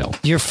detail.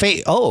 Your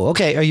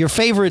okay. Your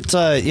favorite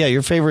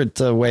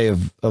way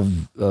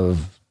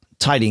of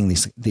tidying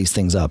these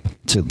things up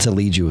to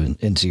lead you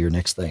into your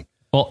next thing.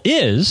 Well,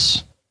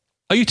 is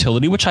a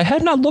utility which I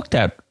had not looked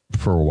at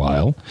for a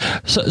while.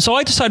 So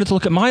I decided to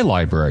look at my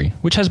library,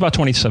 which has about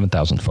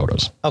 27,000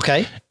 photos.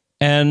 Okay.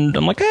 And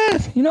I'm like,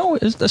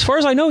 as far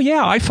as I know,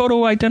 yeah,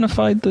 iPhoto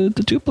identified the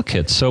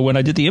duplicates. So when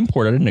I did the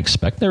import, I didn't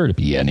expect there to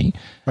be any.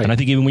 Right. And I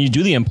think even when you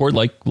do the import,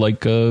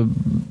 like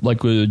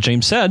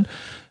James said,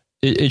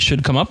 it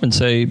should come up and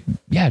say,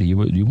 yeah, do you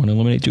want to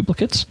eliminate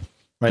duplicates?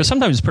 Right. Because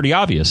sometimes it's pretty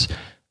obvious.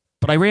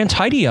 But I ran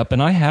Tidy Up,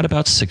 and I had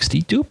about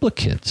 60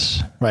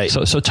 duplicates. Right.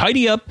 So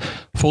Tidy Up,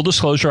 full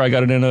disclosure, I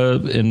got it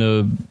in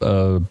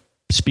a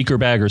speaker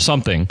bag or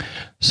something.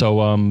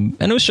 So, and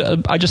it was,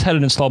 I just had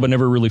it installed, but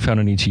never really found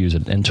a need to use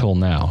it until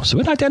now. So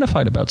it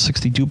identified about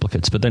 60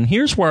 duplicates. But then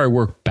here's where I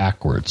work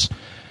backwards.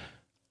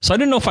 So I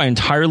didn't know if I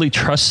entirely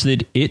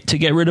trusted it to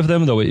get rid of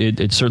them, though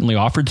it certainly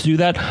offered to do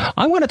that.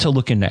 I wanted to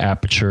look into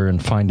Aperture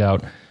and find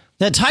out.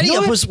 That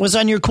TidyUp was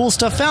on your cool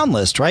stuff found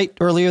list, right?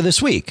 Earlier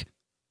this week.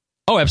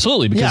 Oh,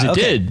 absolutely, because it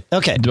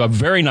did do a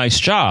very nice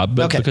job.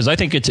 But because I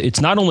think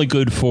it's not only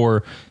good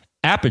for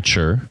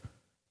Aperture,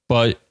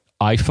 but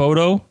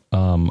iPhoto,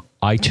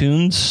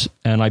 iTunes,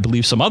 and I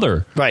believe some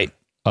other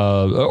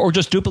or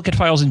just duplicate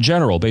files in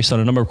general, based on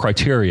a number of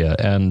criteria.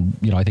 And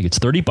I think it's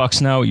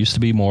 $30 now. It used to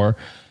be more.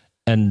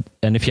 And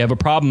if you have a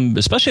problem,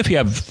 especially if you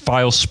have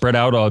files spread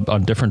out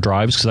on different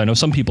drives, because I know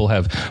some people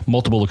have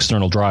multiple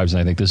external drives,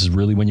 and I think this is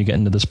really when you get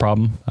into this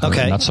problem.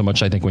 Not so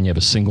much, I think, when you have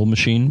a single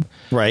machine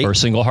or a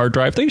single hard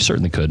drive, though you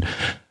certainly could.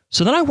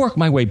 So then I worked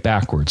my way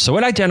backwards. So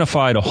it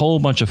identified a whole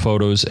bunch of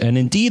photos, and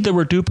indeed there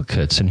were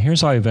duplicates. And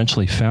here's how I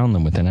eventually found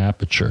them within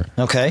Aperture.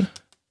 Okay.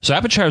 So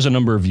Aperture has a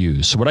number of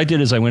views. So what I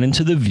did is I went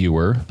into the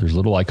viewer. There's a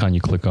little icon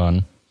you click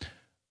on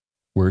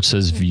where it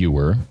says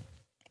Viewer.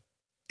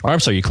 Or I'm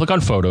sorry, you click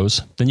on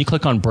Photos, then you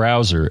click on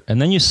Browser,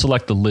 and then you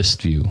select the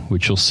list view,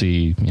 which you'll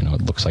see,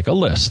 it looks like a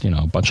list,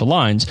 a bunch of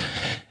lines.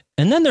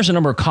 And then there's a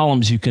number of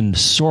columns you can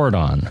sort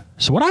on.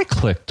 So what I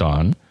clicked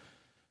on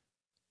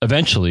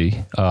eventually,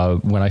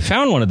 when I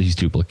found one of these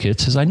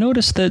duplicates, is I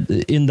noticed that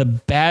in the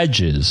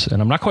badges,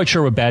 and I'm not quite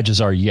sure what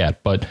badges are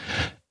yet, but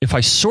if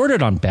I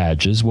sorted on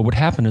badges, what would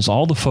happen is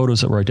all the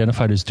photos that were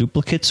identified as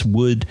duplicates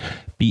would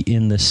be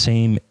in the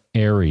same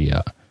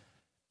area.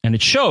 And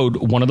it showed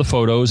one of the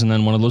photos and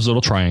then one of those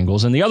little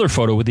triangles and the other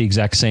photo with the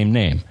exact same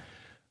name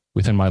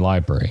within my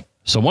library.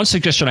 So one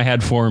suggestion I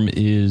had for him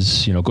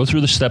is, go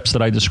through the steps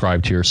that I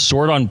described here,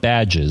 sort on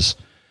badges,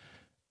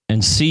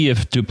 and see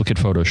if duplicate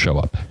photos show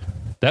up.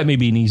 That may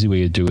be an easy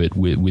way to do it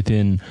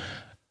within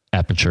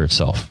Aperture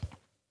itself.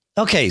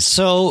 Okay,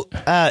 so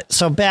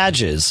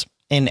badges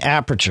in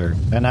Aperture,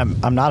 and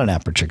I'm not an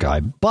Aperture guy,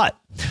 but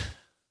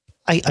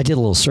I did a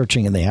little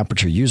searching in the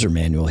Aperture user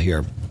manual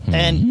here.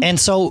 And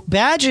so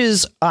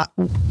badges,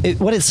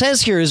 what it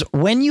says here is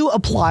when you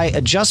apply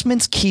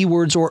adjustments,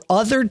 keywords, or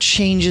other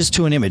changes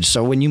to an image.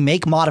 So when you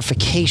make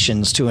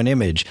modifications to an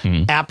image,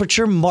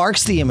 Aperture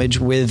marks the image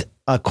with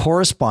a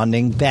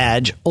corresponding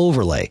badge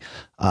overlay.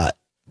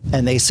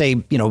 And they say,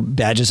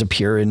 badges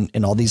appear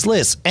in all these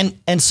lists.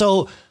 And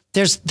so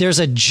there's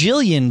a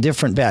jillion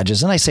different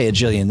badges. And I say a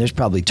jillion, there's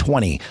probably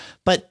 20,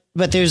 but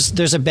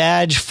there's a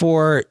badge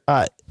for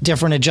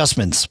different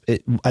adjustments,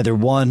 either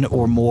one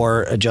or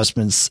more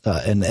adjustments,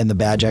 and the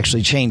badge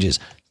actually changes.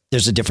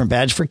 There's a different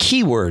badge for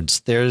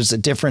keywords. There's a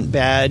different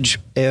badge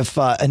if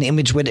an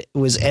image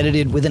was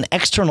edited with an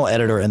external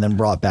editor and then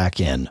brought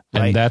back in.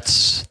 Right? And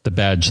that's the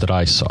badge that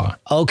I saw.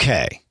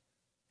 Okay.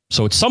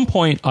 So at some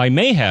point, I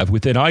may have,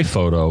 within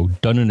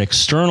iPhoto, done an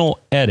external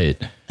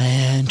edit.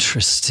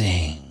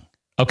 Interesting.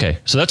 Okay,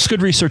 so that's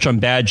good research on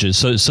badges.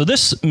 So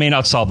this may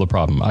not solve the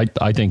problem.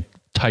 I think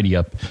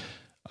TidyUp,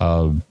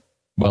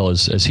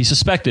 as he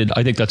suspected,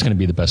 I think that's going to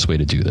be the best way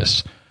to do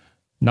this.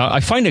 Now,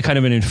 I find it kind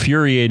of an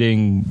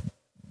infuriating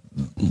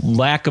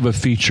lack of a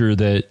feature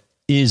that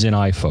is in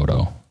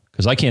iPhoto,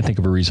 because I can't think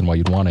of a reason why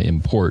you'd want to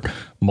import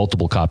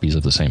multiple copies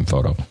of the same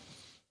photo.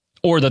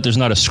 Or that there's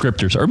not a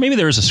script, or maybe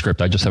there is a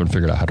script. I just haven't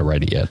figured out how to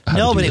write it yet.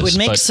 No, but it would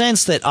make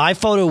sense that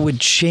iPhoto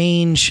would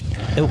change,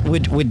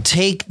 would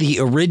take the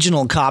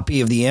original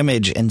copy of the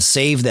image and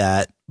save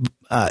that,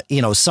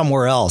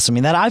 somewhere else. I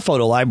mean, that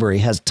iPhoto library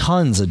has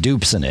tons of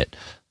dupes in it.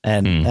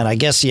 And I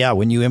guess,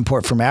 when you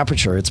import from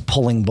Aperture, it's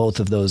pulling both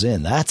of those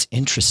in. That's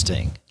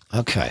interesting.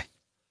 Okay.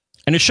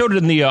 And it showed it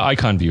in the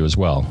icon view as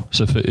well.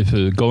 So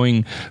if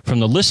going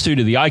from the list view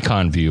to the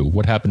icon view,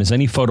 what happened is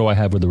any photo I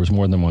have where there was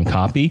more than one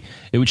copy,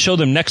 it would show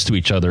them next to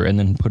each other and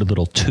then put a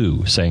little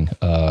 2 saying,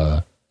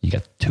 you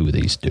got 2 of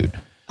these, dude.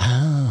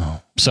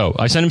 Oh. So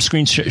I sent him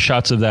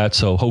screenshots of that.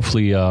 So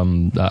hopefully, I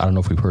don't know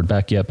if we've heard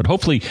back yet, but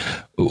hopefully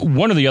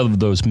one or the other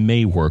of those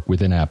may work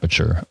within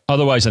Aperture.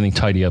 Otherwise, I think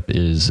TidyUp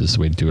is the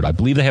way to do it. I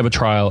believe they have a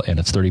trial and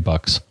it's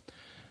 $30.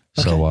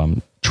 Okay.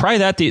 So try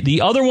that.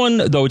 The other one,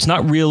 though it's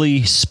not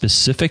really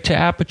specific to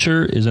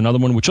Aperture, is another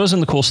one which wasn't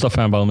the cool stuff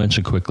found, but I'll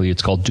mention quickly.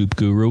 It's called Dupe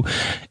Guru.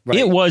 Right.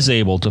 It was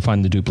able to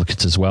find the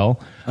duplicates as well.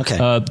 Okay.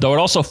 Though it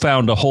also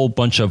found a whole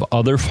bunch of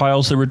other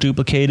files that were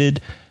duplicated.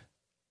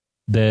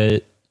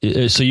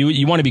 So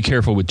you want to be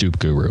careful with Dupe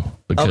Guru,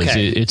 because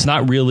it's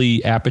not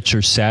really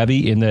Aperture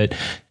savvy in that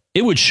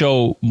it would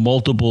show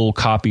multiple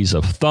copies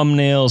of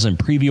thumbnails and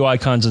preview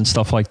icons and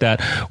stuff like that,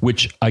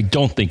 which I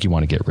don't think you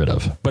want to get rid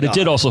of. But it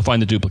did also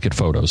find the duplicate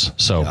photos.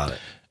 So,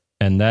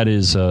 and that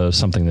is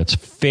something that's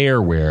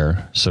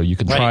fairware. So you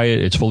can try it.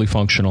 It's fully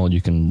functional, and you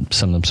can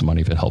send them some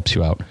money if it helps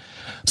you out.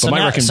 So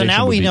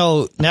now we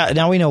know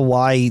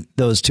why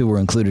those 2 were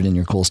included in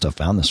your cool stuff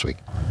found this week.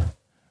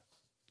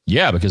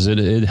 Yeah, because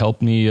it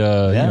helped me.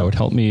 It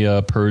helped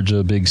me purge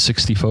a big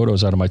 60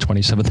 photos out of my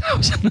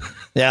 27,000.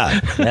 Yeah,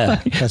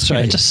 that's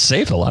right. It just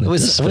saved a lot of.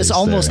 It was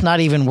almost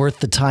not even worth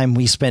the time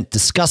we spent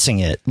discussing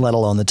it, let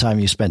alone the time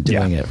you spent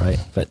doing it. Right,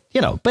 but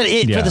for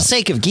the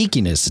sake of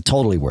geekiness, it's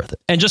totally worth it.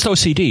 And just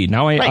OCD.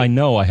 Now I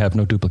know I have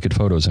no duplicate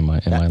photos in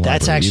my library.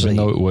 That's actually, even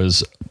though it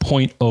was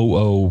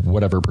 0.00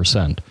 whatever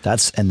percent.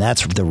 That's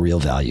the real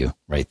value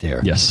right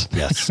there. Yes.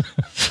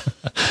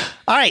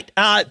 All right,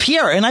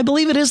 Pierre, and I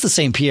believe it is the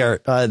same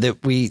Pierre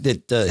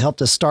that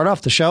helped us start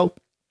off the show.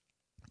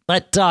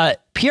 But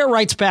Pierre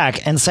writes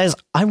back and says,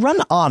 I run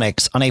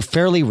Onyx on a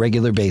fairly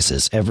regular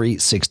basis every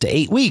 6 to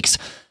 8 weeks.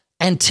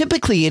 And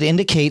typically it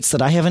indicates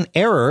that I have an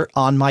error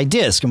on my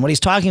disk. And what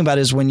he's talking about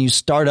is when you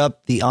start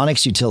up the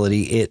Onyx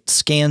utility, it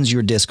scans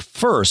your disk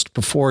first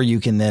before you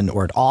can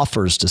or it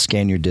offers to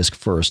scan your disk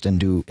first and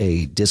do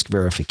a disk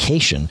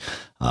verification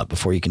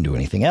before you can do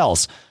anything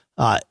else.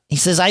 He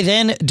says, I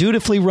then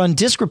dutifully run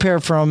disk repair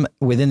from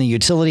within the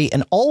utility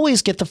and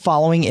always get the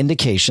following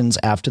indications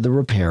after the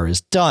repair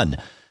is done.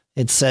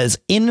 It says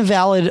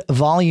invalid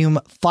volume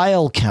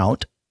file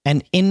count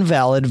and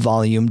invalid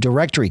volume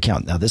directory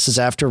count. Now, this is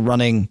after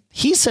running,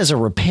 he says, a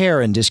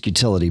repair in disk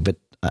utility, but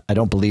I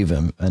don't believe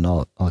him, and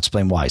I'll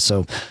explain why.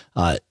 So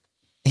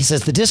he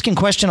says the disk in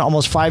question,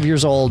 almost 5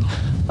 years old,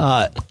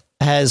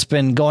 has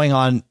been going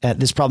on.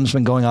 This problem's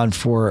been going on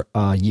for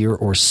a year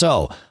or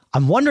so.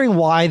 I'm wondering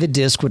why the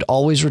disk would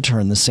always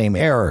return the same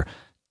error.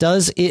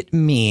 Does it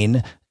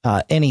mean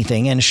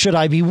anything? And should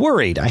I be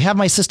worried? I have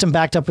my system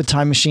backed up with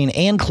Time Machine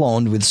and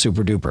cloned with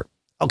SuperDuper.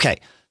 Okay,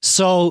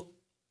 so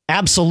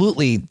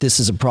absolutely, this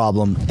is a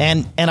problem.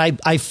 And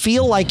I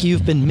feel like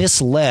you've been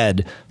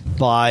misled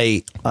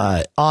by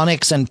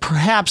Onyx and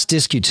perhaps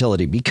disk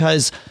utility,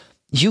 because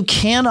you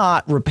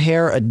cannot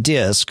repair a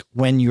disk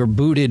when you're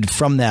booted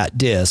from that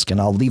disk.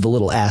 And I'll leave a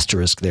little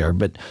asterisk there.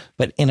 But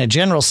in a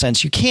general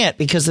sense, you can't,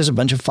 because there's a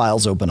bunch of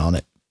files open on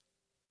it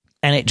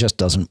and it just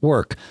doesn't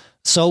work.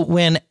 So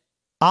when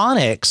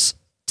Onyx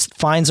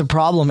finds a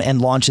problem and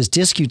launches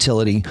disk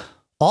utility,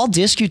 all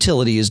disk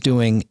utility is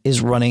doing is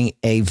running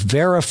a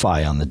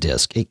verify on the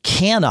disk. It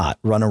cannot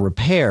run a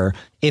repair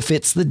if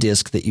it's the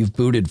disk that you've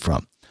booted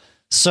from.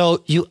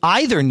 So you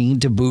either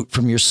need to boot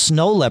from your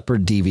Snow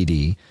Leopard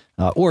DVD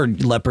or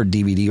Leopard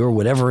DVD or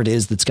whatever it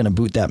is that's going to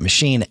boot that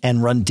machine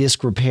and run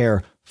disk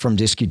repair from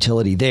disk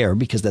utility there,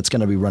 because that's going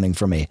to be running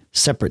from a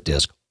separate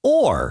disk,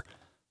 or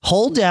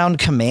hold down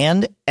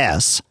Command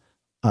S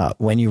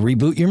when you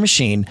reboot your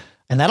machine,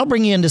 and that'll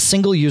bring you into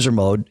single user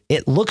mode.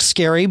 It looks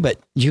scary, but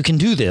you can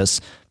do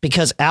this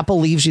because Apple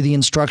leaves you the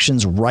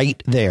instructions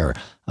right there.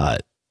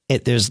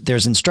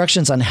 There's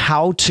instructions on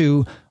how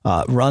to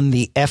run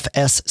the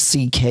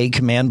FSCK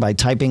command by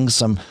typing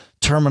some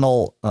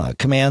terminal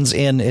commands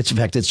in. In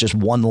fact, it's just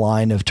one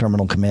line of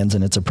terminal commands,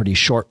 and it's a pretty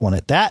short one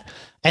at that.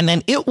 And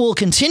then it will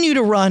continue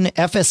to run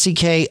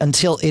FSCK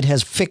until it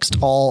has fixed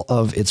all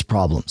of its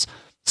problems.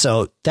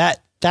 So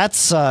that's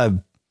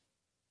the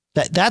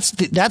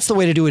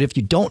way to do it if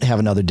you don't have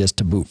another disk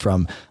to boot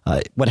from.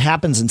 What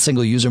happens in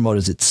single user mode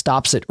is it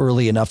stops it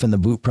early enough in the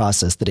boot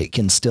process that it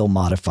can still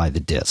modify the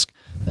disk.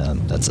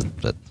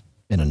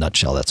 In a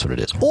nutshell, that's what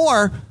it is.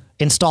 Or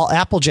install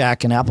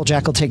Applejack, and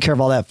Applejack will take care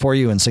of all that for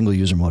you in single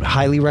user mode.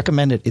 Highly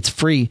recommend it. It's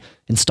free.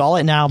 Install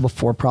it now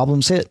before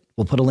problems hit.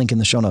 We'll put a link in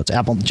the show notes,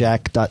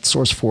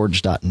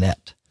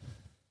 applejack.sourceforge.net.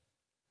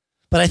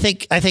 But I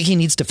think he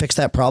needs to fix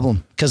that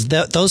problem, because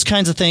those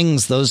kinds of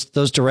things,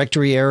 those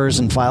directory errors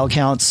and file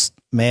counts,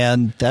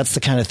 man, that's the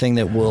kind of thing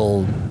that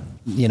will,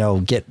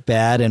 get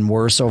bad and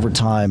worse over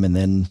time,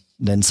 and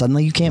then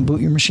suddenly you can't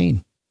boot your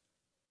machine.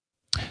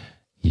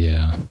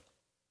 Yeah.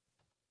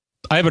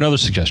 I have another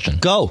suggestion.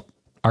 Go.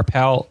 Our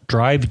pal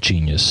Drive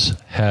Genius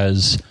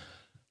has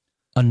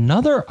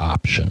another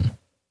option.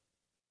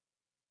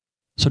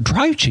 So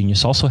Drive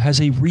Genius also has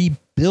a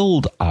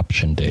rebuild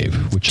option,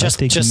 Dave, which I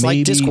think just maybe,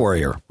 like Disk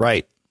Warrior,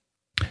 right?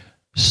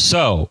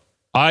 So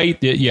I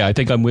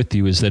think I'm with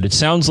you. Is that it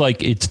sounds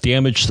like it's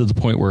damaged to the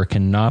point where it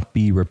cannot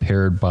be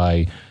repaired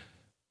by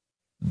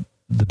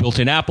the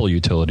built-in Apple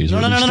utilities.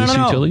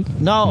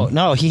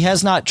 No. He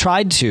has not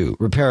tried to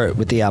repair it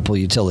with the Apple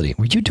utility.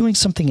 Were you doing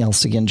something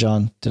else again,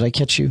 John? Did I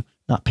catch you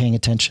not paying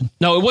attention?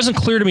 No, it wasn't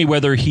clear to me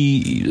whether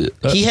he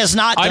has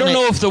not. I don't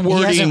know if the wording,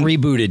 he hasn't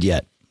rebooted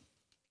yet.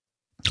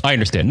 I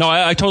understand. No,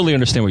 I totally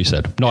understand what you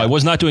said. No, I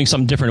was not doing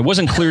something different. It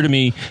wasn't clear to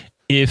me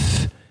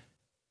if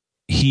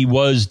he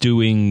was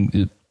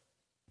doing.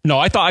 No,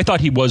 I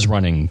thought he was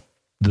running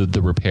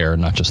the repair,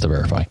 not just the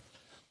verify.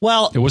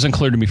 Well, it wasn't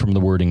clear to me from the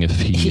wording if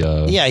he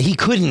he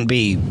couldn't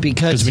be,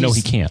 because we know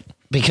he can't,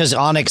 because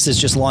Onyx is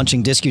just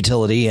launching disk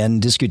utility,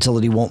 and disk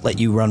utility won't let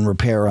you run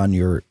repair on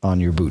your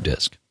boot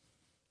disk.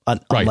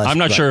 Right. I'm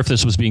not sure if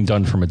this was being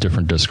done from a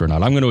different disk or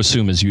not. I'm going to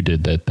assume, as you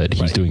did, that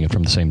he's doing it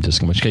from the same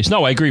disk, in which case,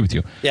 no, I agree with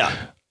you. Yeah.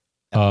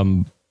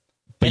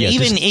 But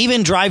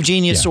even Drive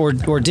Genius or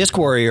Disk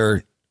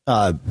Warrior,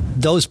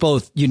 those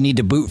both you need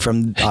to boot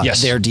from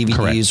their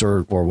DVDs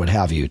or what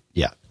have you.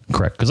 Yeah.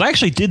 Correct. Because I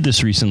actually did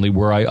this recently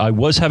where I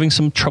was having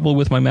some trouble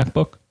with my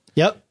MacBook.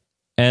 Yep.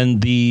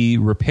 And the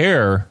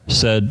repair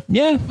said,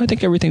 yeah, I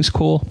think everything's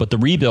cool. But the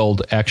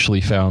rebuild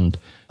actually found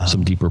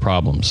some deeper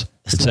problems.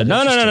 It said,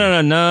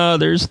 no,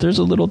 there's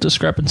a little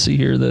discrepancy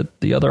here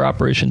that the other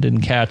operation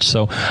didn't catch.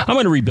 So I'm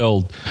going to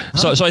rebuild.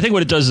 So I think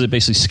what it does is it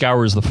basically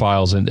scours the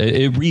files and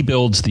it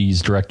rebuilds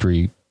these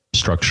directory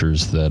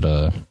structures that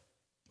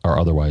are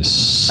otherwise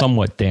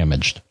somewhat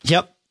damaged.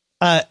 Yep.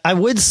 I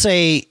would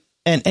say,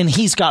 and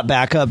he's got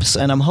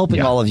backups, and I'm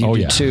hoping all of you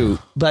do too.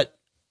 But,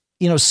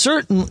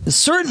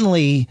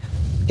 certainly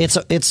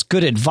it's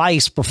good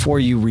advice before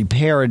you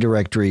repair a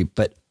directory,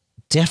 but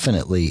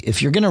definitely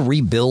if you're going to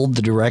rebuild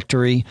the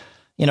directory,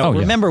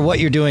 remember what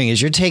you're doing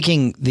is you're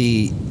taking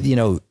the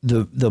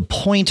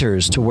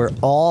pointers to where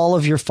all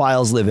of your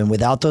files live. And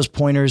without those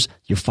pointers,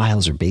 your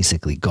files are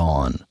basically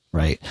gone,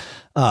 right?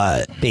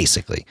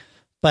 Basically.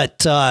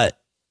 But,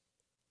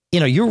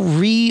 you're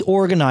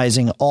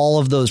reorganizing all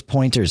of those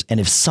pointers. And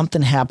if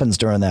something happens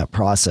during that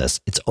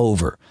process, it's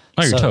over.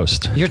 Oh, you're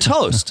toast. You're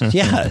toast.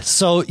 Yeah.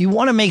 So you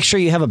want to make sure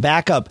you have a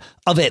backup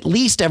of at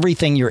least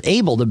everything you're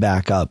able to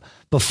back up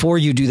before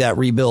you do that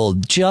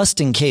rebuild, just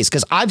in case.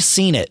 Because I've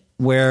seen it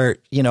where,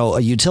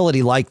 a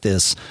utility like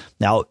this.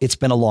 Now, it's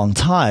been a long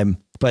time,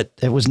 but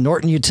it was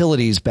Norton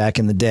Utilities back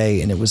in the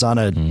day. And it was on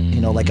a,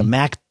 like a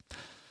Mac.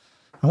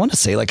 I want to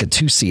say like a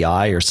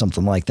 2CI or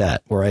something like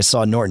that, where I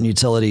saw Norton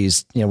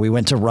Utilities. We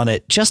went to run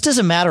it just as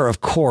a matter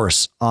of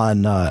course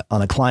on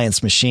a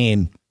client's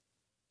machine.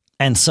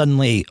 And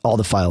suddenly all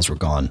the files were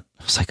gone.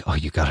 I was like, oh,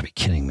 you got to be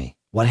kidding me.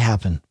 What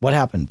happened?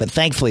 But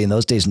thankfully, in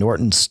those days,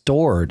 Norton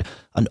stored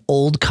an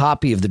old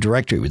copy of the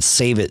directory, would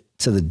save it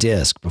to the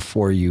disk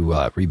before you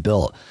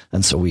rebuilt.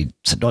 And so we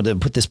said, no,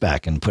 put this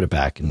back and put it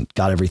back and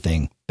got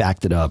everything,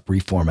 backed it up,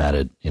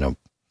 reformatted,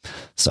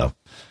 So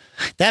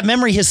that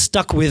memory has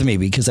stuck with me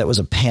because that was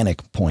a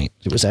panic point.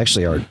 It was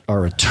actually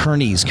our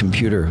attorney's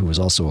computer, who was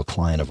also a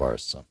client of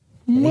ours. So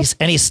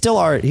and he's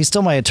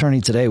still my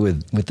attorney today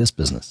with this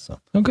business. So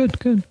good.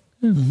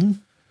 Mm-hmm.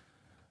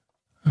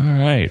 All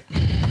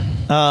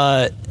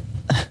right.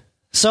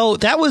 So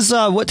that was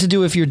what to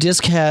do if your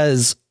disk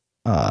has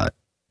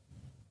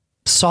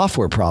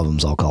software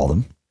problems, I'll call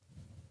them.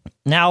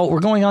 Now we're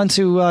going on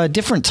to a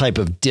different type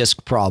of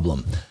disk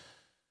problem.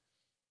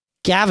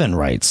 Gavin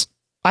writes,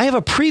 I have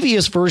a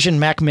previous version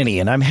Mac Mini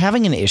and I'm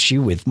having an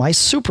issue with my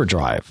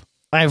SuperDrive.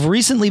 I've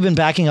recently been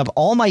backing up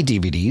all my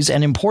DVDs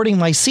and importing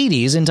my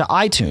CDs into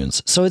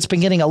iTunes, so it's been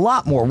getting a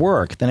lot more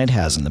work than it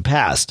has in the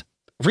past.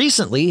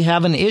 Recently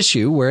have an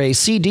issue where a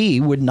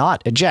CD would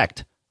not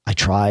eject. I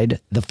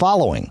tried the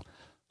following: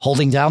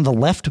 holding down the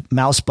left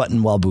mouse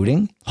button while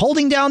booting,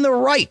 holding down the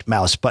right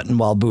mouse button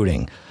while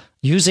booting,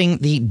 using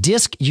the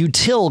disk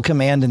util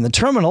command in the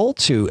terminal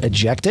to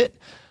eject it.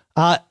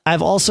 I've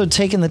now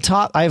taken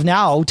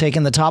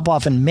the top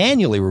off and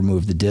manually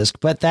removed the disk,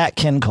 but that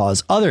can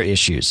cause other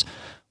issues.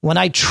 When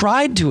I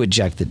tried to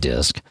eject the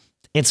disk,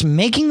 it's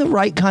making the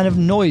right kind of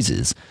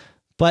noises,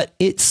 but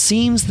it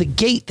seems the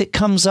gate that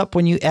comes up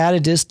when you add a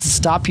disk to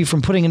stop you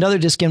from putting another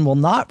disk in will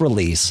not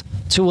release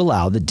to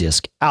allow the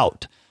disk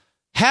out.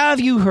 Have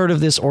you heard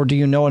of this, or do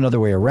you know another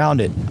way around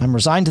it? I'm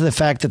resigned to the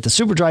fact that the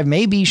SuperDrive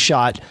may be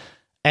shot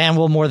and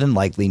will more than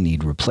likely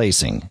need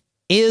replacing.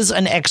 Is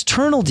an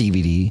external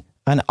DVD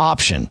an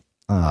option?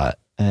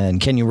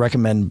 And can you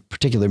recommend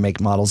particular make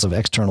models of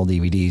external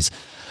DVDs?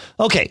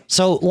 Okay,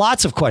 so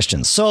lots of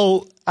questions.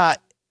 So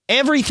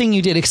everything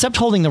you did, except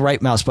holding the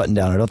right mouse button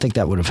down, I don't think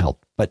that would have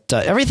helped. But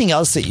everything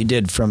else that you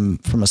did from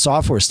a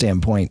software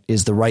standpoint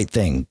is the right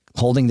thing.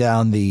 Holding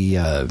down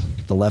the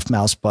left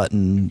mouse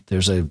button,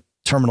 there's a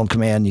terminal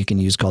command you can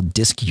use called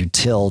disk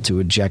util to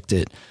eject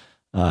it.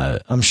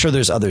 I'm sure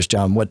there's others,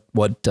 John.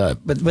 But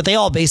they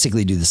all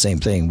basically do the same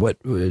thing.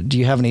 What do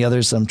you have any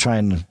others? I'm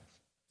trying.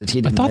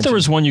 I thought there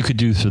was one you could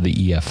do through the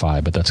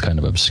EFI, but that's kind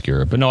of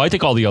obscure. But no, I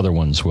think all the other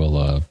ones will.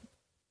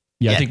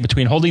 I think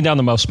between holding down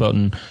the mouse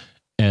button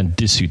and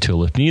disk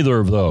util, if neither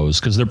of those,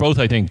 because they're both,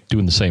 I think,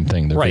 doing the same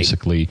thing. They're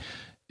basically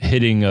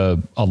hitting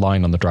a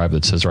line on the drive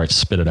that says, right,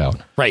 spit it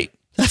out. Right.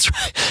 That's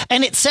right.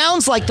 And it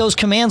sounds like those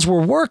commands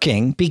were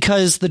working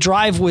because the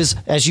drive was,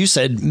 as you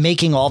said,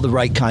 making all the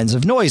right kinds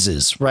of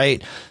noises,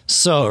 right?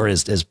 So, or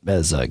as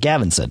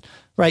Gavin said,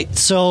 right?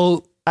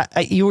 So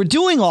you were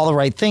doing all the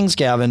right things,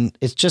 Gavin.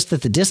 It's just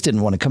that the disk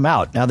didn't want to come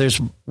out. Now,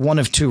 there's one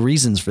of two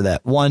reasons for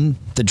that. One,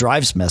 the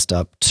drive's messed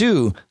up.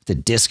 Two, the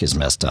disk is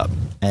messed up.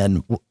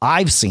 And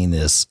I've seen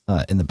this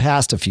in the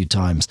past a few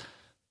times.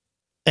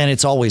 And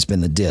it's always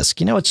been the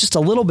disk. It's just a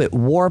little bit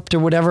warped or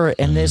whatever.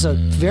 And there's a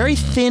very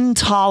thin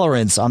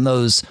tolerance on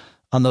those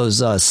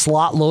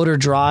slot loader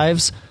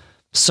drives.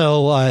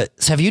 So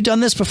have you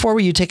done this before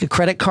where you take a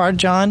credit card,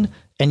 John,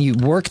 and you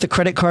work the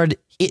credit card?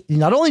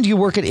 Not only do you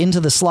work it into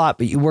the slot,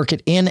 but you work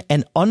it in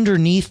and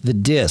underneath the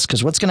disk.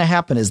 Because what's going to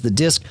happen is the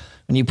disk,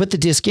 when you put the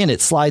disk in,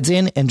 it slides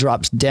in and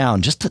drops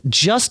down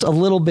just a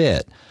little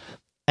bit.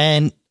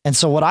 And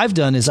so what I've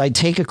done is I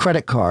take a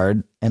credit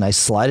card and I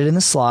slide it in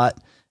the slot.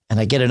 and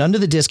I get it under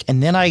the disk,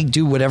 and then I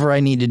do whatever I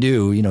need to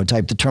do,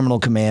 type the terminal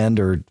command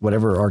or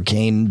whatever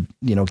arcane,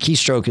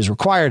 keystroke is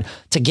required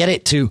to get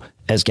it to,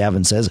 as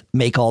Gavin says,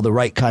 make all the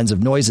right kinds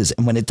of noises.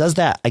 And when it does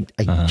that, I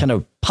kind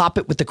of pop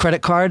it with the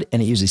credit card,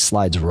 and it usually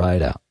slides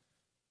right out.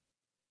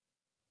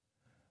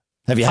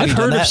 Have you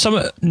heard of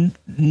some?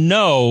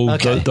 No,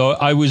 okay. Though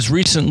I was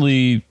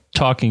recently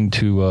talking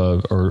to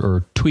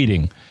or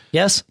tweeting.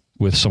 Yes,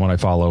 with someone I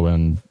follow,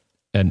 and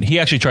he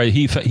actually tried.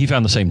 He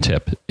found the same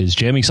tip: is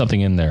jamming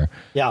something in there.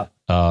 Yeah.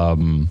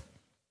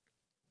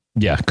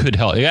 Yeah, could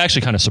help. It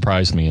actually kind of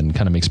surprised me and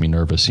kind of makes me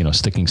nervous.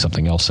 Sticking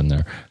something else in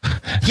there.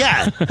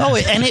 Yeah. Oh,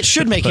 and it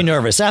should make you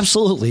nervous.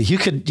 Absolutely. You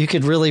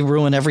could really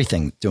ruin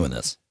everything doing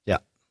this. Yeah.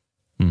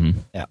 Mm-hmm.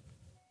 Yeah.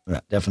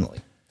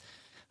 Definitely.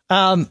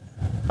 All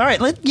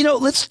right,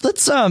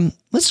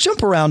 let's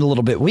jump around a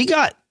little bit. We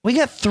got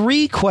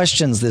 3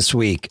 questions this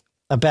week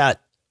about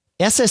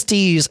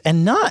SSDs,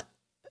 and not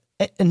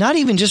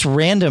even just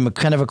random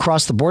kind of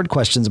across the board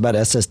questions about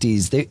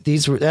SSDs.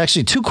 These were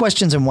actually 2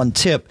 questions and 1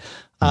 tip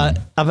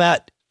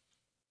about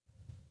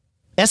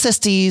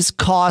SSDs,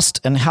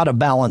 cost, and how to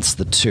balance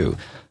the two.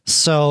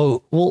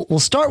 So we'll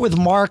start with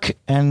Mark,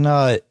 and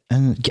I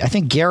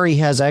think Gary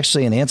has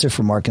actually an answer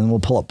for Mark, and then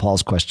we'll pull up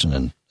Paul's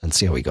question and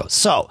see how he goes.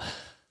 So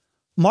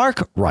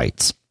Mark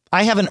writes,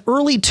 I have an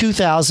early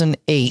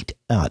 2008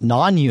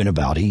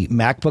 non-unibody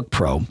MacBook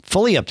Pro,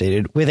 fully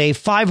updated, with a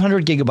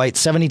 500 gigabyte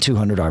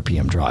 7200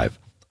 RPM drive.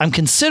 I'm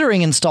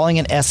considering installing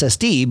an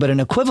SSD, but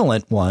an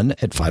equivalent one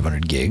at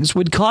 500 gigs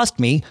would cost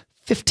me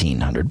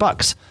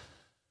 $1,500.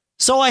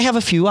 So I have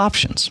a few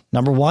options.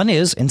 Number 1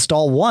 is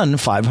install one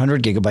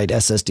 500 gigabyte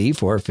SSD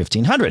for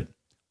 $1,500,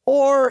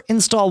 or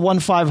install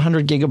one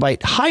 500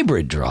 gigabyte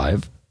hybrid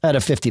drive at a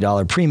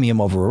 $50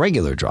 premium over a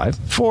regular drive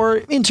for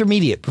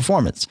intermediate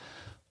performance.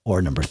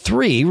 Or number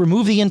 3,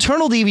 remove the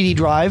internal DVD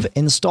drive,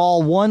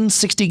 install one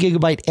 60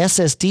 gigabyte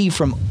SSD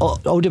from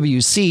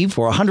OWC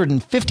for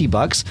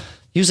 $150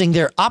 using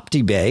their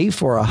OptiBay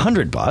for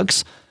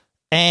 $100.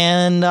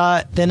 And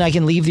then I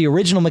can leave the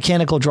original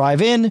mechanical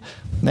drive in,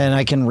 then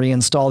I can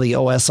reinstall the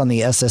OS on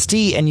the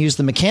SSD and use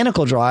the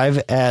mechanical drive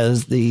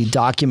as the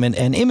document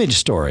and image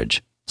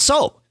storage.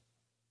 So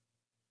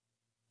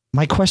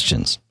my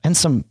questions and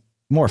some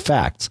more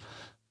facts.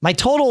 My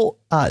total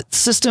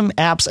system,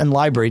 apps, and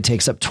library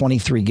takes up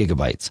 23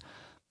 gigabytes.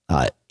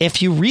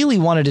 If you really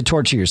wanted to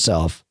torture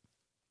yourself,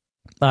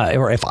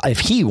 or if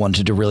he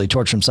wanted to really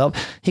torture himself,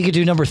 he could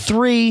do number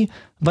 3,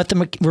 but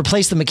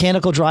replace the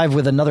mechanical drive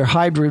with another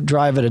hybrid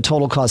drive at a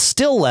total cost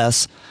still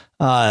less.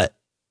 Would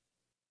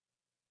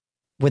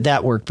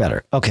that work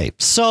better? Okay,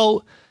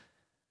 so,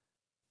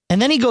 and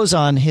then he goes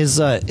on. His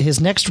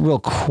next real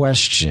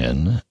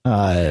question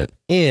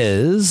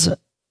is,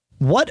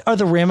 what are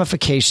the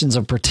ramifications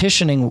of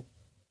partitioning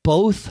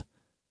both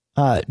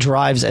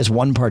drives as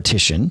one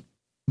partition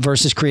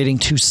versus creating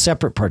 2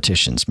 separate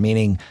partitions?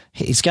 Meaning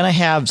he's going to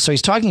have, so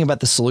he's talking about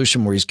the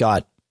solution where he's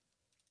got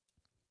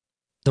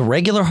the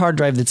regular hard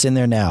drive that's in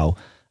there now,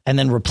 and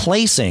then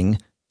replacing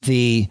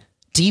the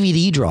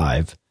DVD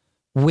drive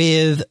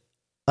with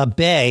a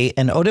bay.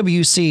 And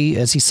OWC,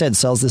 as he said,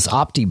 sells this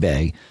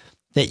OptiBay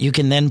that you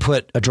can then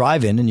put a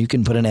drive in, and you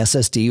can put an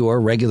SSD or a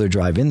regular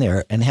drive in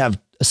there and have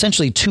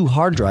essentially 2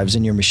 hard drives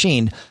in your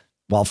machine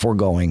while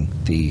foregoing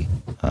the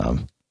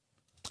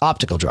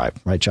optical drive.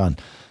 Right, John?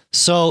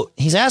 So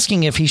he's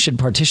asking if he should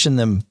partition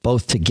them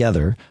both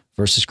together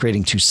versus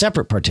creating 2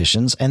 separate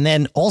partitions. And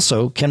then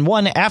also, can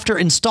one, after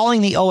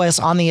installing the OS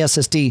on the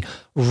SSD,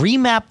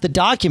 remap the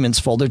documents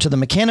folder to the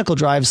mechanical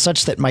drive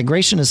such that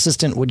Migration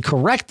Assistant would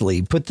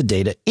correctly put the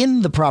data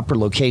in the proper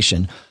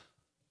location?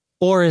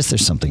 Or is there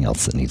something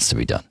else that needs to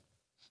be done?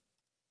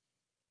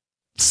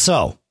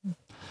 So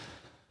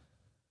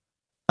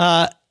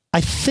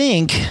I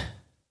think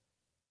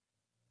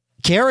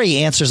Gary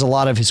answers a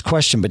lot of his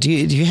question, but do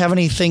you have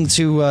anything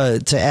to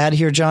add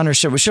here, John, or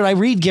should I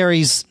read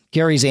Gary's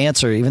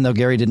answer, even though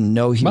Gary didn't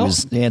know he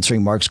was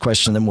answering Mark's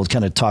question? Then we'll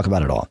kind of talk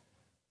about it all.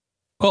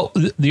 Well,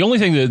 the only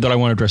thing that I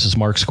want to address is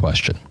Mark's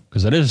question,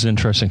 because that is an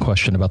interesting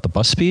question about the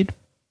bus speed.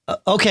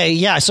 Okay,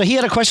 yeah. So he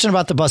had a question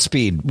about the bus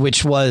speed,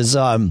 which was,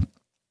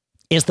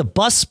 is the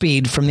bus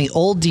speed from the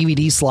old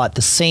DVD slot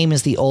the same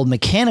as the old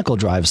mechanical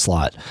drive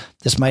slot?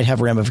 This might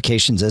have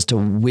ramifications as to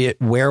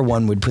where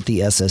one would put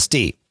the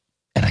SSD.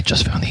 And I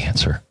just found the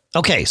answer.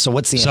 Okay, so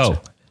what's the answer?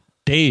 So,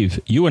 Dave,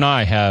 you and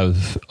I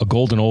have a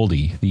golden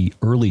oldie, the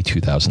early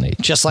 2008.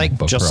 Just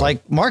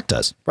like Mark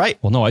does, right?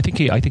 Well, no, I think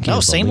he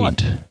has same the one.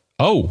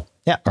 Oh,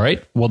 yeah. All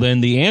right. Well,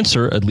 then the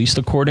answer, at least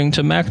according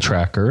to Mac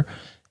Tracker,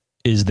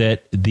 is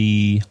that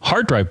the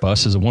hard drive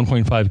bus is a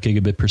 1.5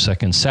 gigabit per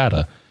second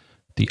SATA.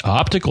 The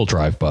optical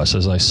drive bus,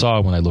 as I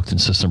saw when I looked in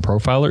System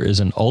Profiler, is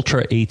an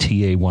Ultra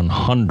ATA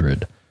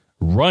 100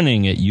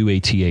 running at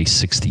UATA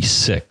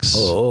 66.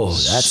 Oh,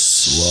 that's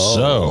slow.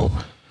 So,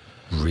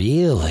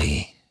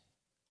 really?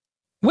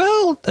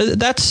 Well,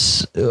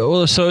 that's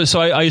so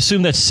I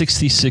assume that's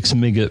 66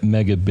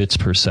 megabits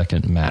per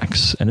second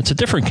max, and it's a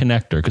different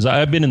connector because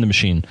I've been in the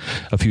machine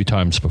a few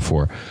times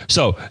before.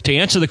 So to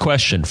answer the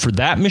question, for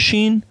that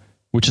machine,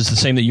 which is the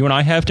same that you and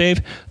I have,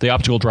 Dave, the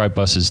optical drive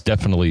bus is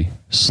definitely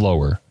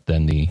slower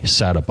than the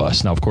SATA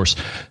bus. Now, of course,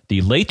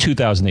 the late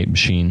 2008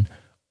 machine,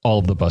 all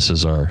of the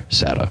buses are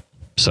SATA.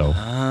 So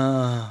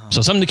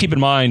something to keep in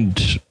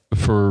mind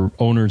for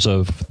owners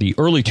of the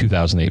early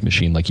 2008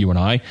 machine like you and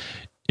I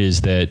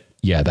is that,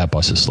 yeah, that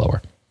bus is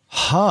slower.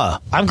 Huh.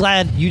 I'm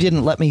glad you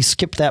didn't let me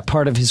skip that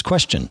part of his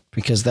question,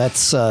 because that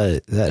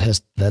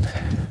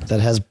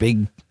has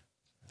big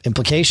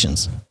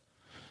implications.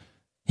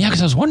 Yeah,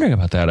 because I was wondering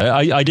about that.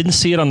 I didn't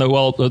see it on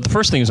the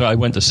first thing is I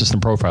went to System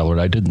Profiler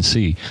and I didn't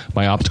see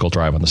my optical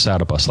drive on the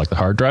SATA bus, like the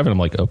hard drive. And I'm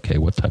like, okay,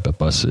 what type of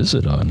bus is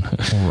it on?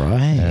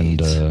 Right.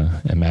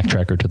 And Mac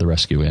Tracker to the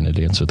rescue, and it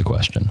answered the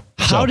question.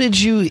 How did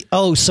you,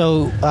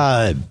 so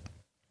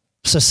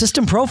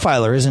System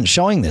Profiler isn't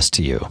showing this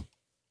to you?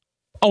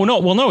 Oh, no.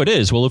 Well, no, it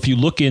is. Well, if you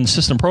look in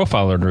System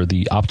Profiler under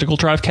the optical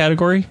drive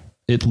category,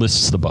 it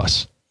lists the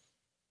bus.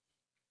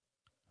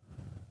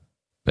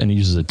 And it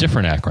uses a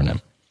different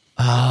acronym.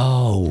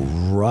 Oh,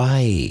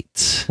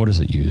 right. What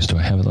does it use? Do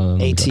I have it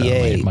on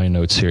ATA? My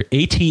notes here?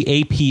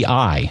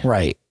 ATAPI.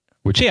 Right.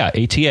 Which, yeah,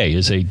 ATA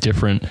is a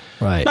different,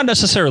 not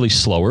necessarily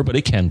slower, but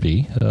it can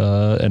be.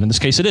 And in this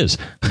case, it is.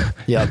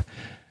 Yep.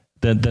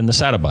 than the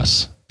SATA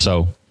bus.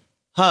 So.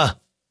 Huh.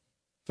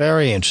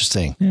 Very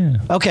interesting. Yeah.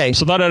 Okay.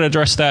 So thought I'd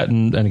address that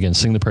and again,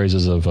 sing the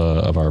praises of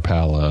our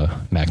pal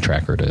Mac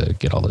Tracker to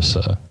get all this.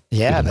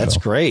 Yeah, that's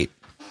great.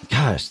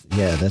 Gosh,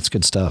 yeah, that's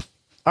good stuff.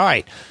 All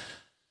right.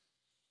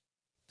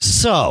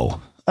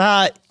 So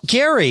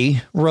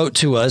Gary wrote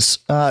to us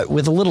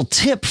with a little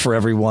tip for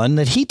everyone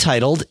that he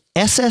titled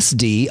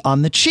SSD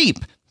on the Cheap.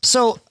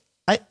 So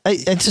I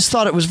just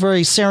thought it was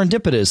very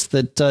serendipitous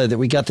that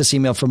we got this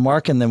email from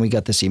Mark and then we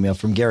got this email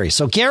from Gary.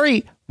 So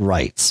Gary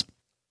writes,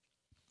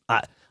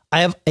 I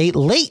have a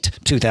late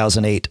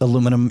 2008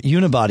 aluminum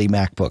unibody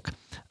MacBook.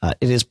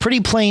 It is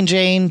pretty plain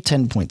Jane,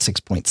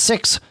 10.6.6,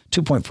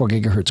 2.4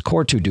 gigahertz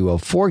Core 2 Duo,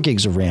 4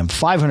 gigs of RAM,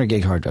 500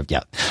 gig hard drive.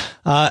 Yeah.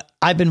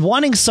 I've been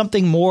wanting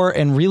something more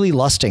and really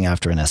lusting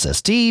after an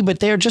SSD,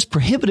 but they're just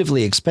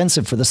prohibitively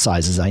expensive for the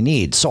sizes I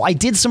need. So I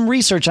did some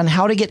research on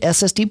how to get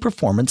SSD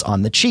performance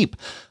on the cheap.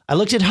 I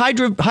looked at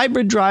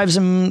hybrid drives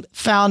and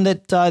found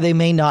that they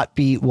may not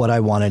be what I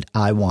wanted.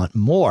 I want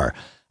more.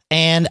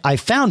 And I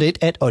found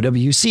it at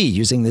OWC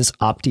using this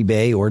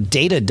OptiBay or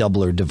data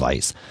doubler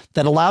device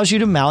that allows you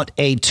to mount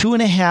a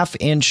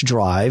 2.5-inch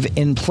drive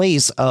in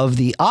place of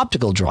the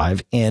optical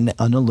drive in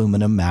an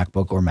aluminum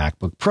MacBook or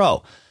MacBook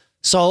Pro.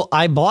 So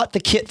I bought the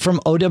kit from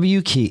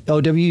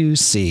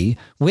OWC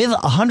with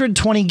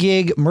 120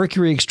 gig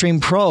Mercury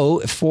Extreme Pro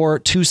for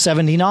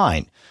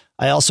 $279.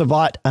 I also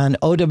bought an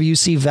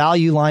OWC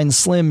Value Line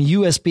Slim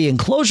USB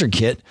enclosure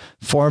kit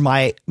for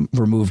my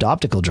removed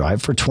optical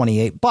drive for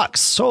 $28.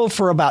 So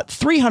for about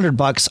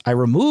 $300, I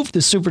removed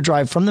the super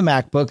drive from the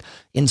MacBook,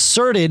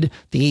 inserted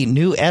the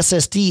new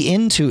SSD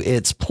into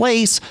its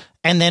place,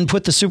 and then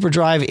put the super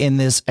drive in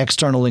this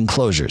external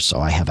enclosure. So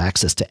I have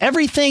access to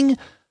everything,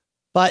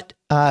 but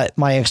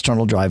my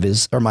external drive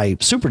my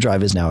super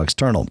drive is now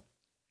external.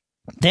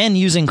 Then,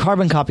 using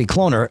Carbon Copy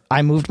Cloner,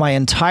 I moved my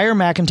entire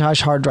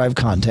Macintosh hard drive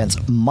contents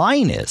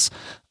minus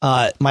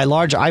my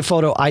large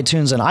iPhoto,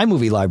 iTunes, and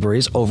iMovie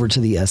libraries over to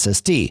the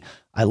SSD.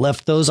 I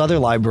left those other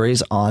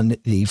libraries on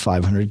the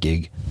 500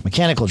 gig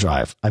mechanical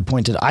drive. I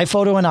pointed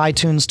iPhoto and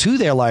iTunes to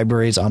their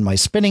libraries on my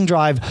spinning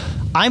drive.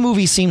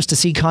 iMovie seems to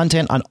see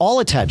content on all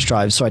attached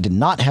drives, so I did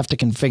not have to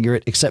configure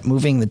it except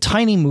moving the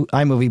tiny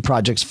iMovie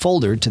projects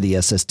folder to the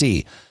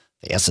SSD.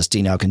 The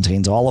SSD now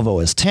contains all of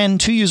OS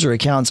X, 2 user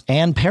accounts,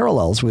 and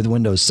parallels with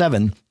Windows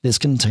 7. This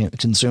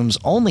consumes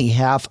only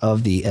half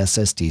of the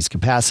SSD's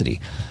capacity.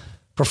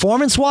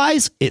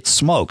 Performance-wise, it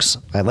smokes.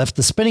 I left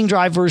the spinning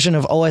drive version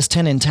of OS X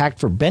intact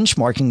for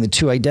benchmarking the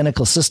two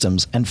identical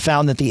systems and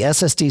found that the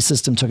SSD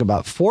system took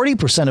about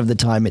 40% of the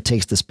time it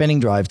takes the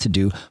spinning drive to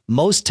do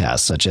most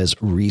tasks, such as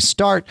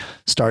restart,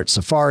 start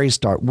Safari,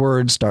 start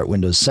Word, start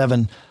Windows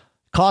 7.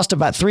 Cost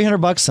about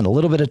 $300 and a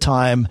little bit of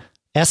time.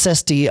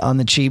 SSD on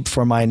the cheap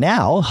for my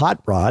now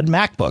hot rod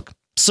MacBook.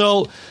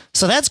 So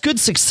that's good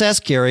success,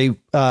 Gary,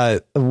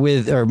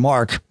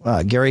 Mark.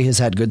 Gary has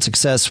had good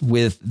success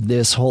with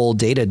this whole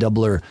data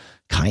doubler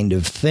kind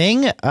of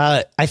thing.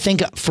 I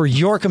think for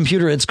your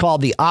computer, it's called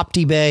the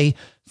OptiBay.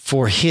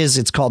 For his,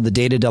 it's called the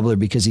data doubler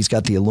because he's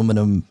got the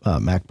aluminum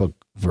MacBook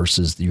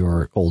versus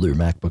your older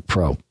MacBook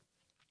Pro.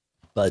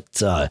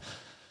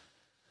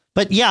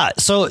 But yeah,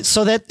 so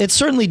that it's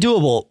certainly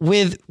doable.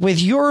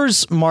 With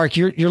yours, Mark,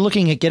 you're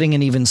looking at getting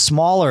an even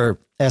smaller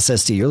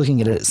SSD. You're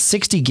looking at a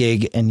 60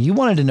 gig, and you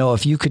wanted to know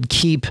if you could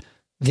keep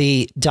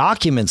the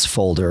documents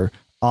folder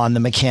on the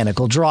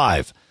mechanical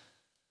drive.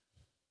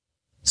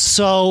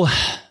 So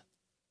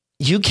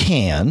you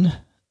can,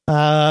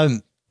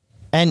 and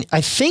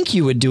I think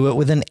you would do it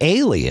with an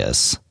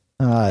alias.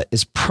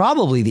 Is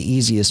probably the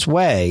easiest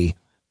way,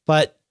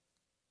 but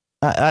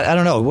I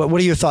don't know.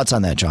 What are your thoughts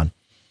on that, John?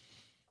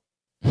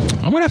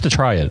 I'm going to have to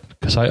try it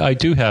because I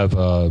do have,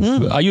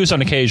 I use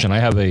on occasion. I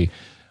have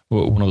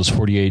one of those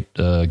 48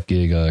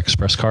 gig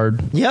express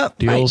card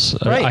deals.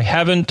 Right. I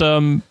haven't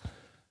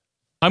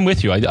I'm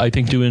with you. I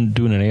think doing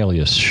an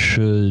alias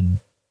should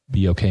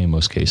be okay in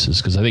most cases,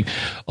 because I think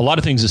a lot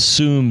of things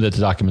assume that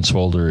the documents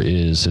folder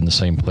is in the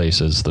same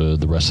place as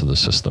the rest of the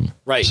system.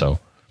 Right. So,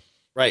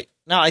 right.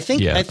 No, I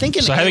think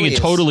so having it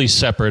totally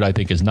separate, I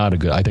think, is not a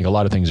good. I think a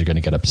lot of things are going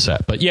to get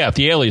upset. But yeah, if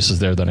the alias is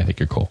there, then I think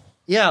you're cool.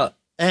 Yeah,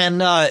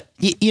 and or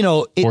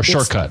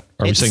shortcut.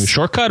 Are we saying a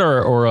shortcut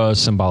or a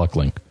symbolic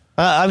link?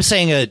 I was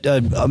saying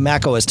a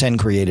Mac OS X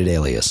created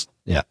alias.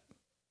 Yeah.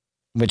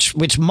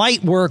 Which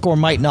might work or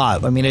might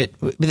not. I mean,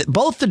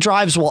 both the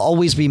drives will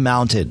always be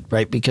mounted,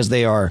 right? Because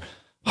they are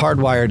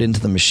hardwired into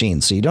the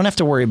machine. So you don't have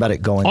to worry about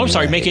it going. Oh, I'm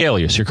sorry. Make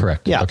alias. You're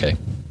correct. Yeah. Okay.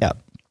 Yeah.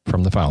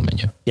 From the file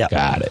menu. Yeah.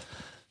 Got it.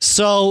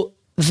 So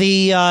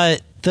the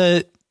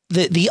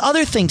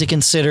other thing to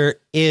consider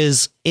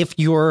is if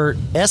your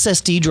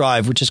SSD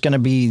drive, which is going to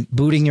be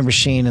booting your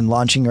machine and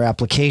launching your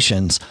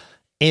applications,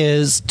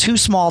 is too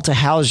small to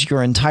house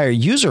your entire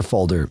user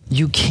folder,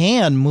 you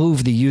can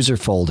move the user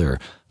folder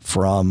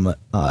from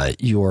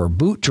your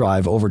boot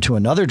drive over to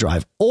another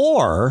drive.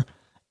 Or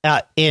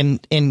in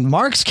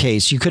Mark's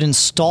case, you could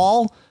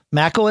install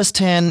Mac OS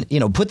X,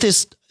 put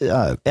this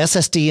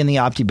SSD in the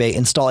OptiBay,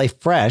 install a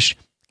fresh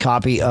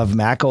copy of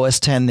Mac OS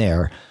X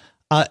there,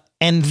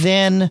 and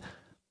then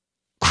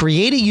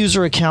create a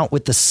user account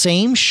with the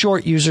same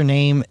short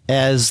username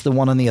as the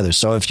one on the other.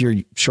 So if your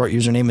short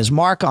username is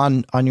Mark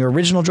on your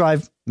original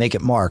drive, make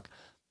it Mark.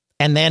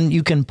 And then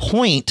you can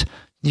point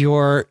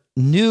your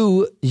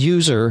new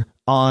user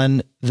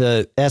on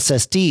the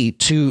SSD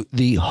to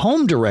the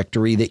home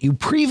directory that you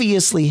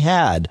previously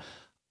had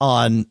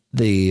on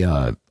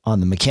the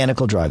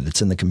mechanical drive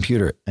that's in the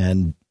computer.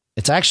 And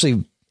it's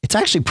actually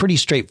pretty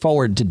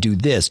straightforward to do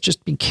this.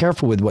 Just be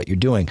careful with what you're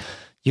doing.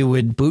 You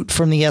would boot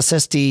from the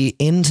SSD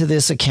into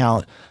this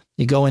account.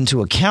 You go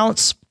into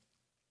accounts.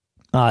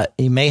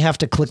 You may have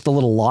to click the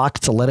little lock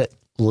to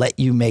let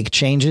you make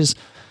changes,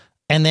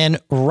 and then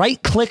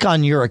right click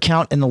on your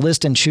account in the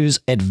list and choose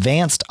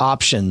advanced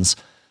options.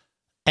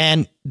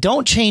 And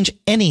don't change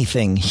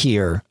anything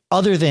here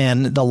other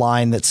than the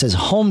line that says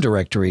home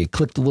directory.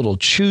 Click the little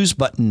choose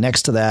button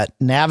next to that.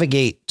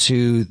 Navigate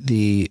to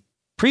the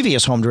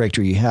previous home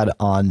directory you had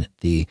on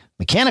the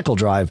mechanical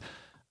drive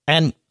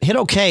and hit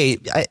OK.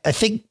 I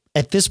think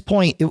at this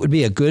point, it would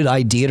be a good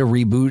idea to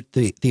reboot.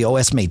 The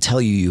OS may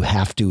tell you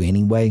have to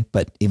anyway,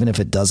 but even if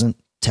it doesn't,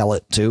 tell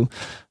it to.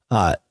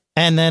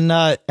 And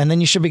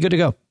then you should be good to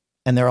go.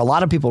 And there are a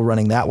lot of people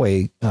running that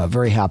way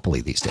very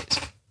happily these days.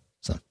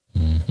 So.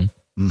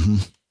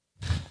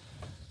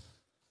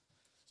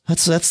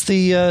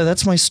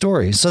 That's my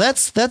story. So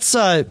that's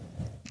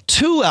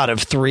 2 out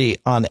of 3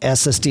 on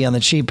SSD on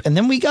the cheap. And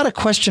then we got a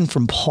question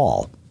from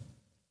Paul,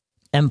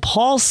 and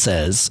Paul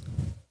says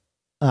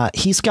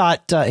he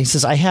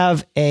says I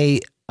have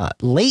a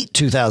late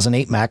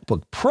 2008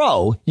 MacBook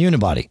Pro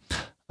unibody.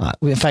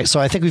 In fact,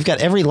 so I think we've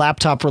got every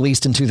laptop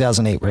released in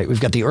 2008, right?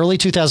 We've got the early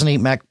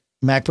 2008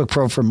 MacBook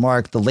Pro from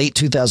Mark, the late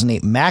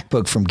 2008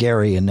 MacBook from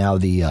Gary, and now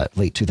the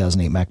late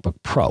 2008 MacBook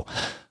Pro.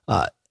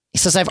 He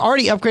says, I've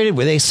already upgraded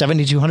with a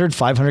 7200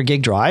 500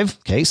 gig drive.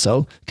 Okay,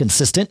 so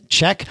consistent,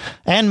 check.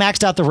 And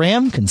maxed out the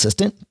RAM,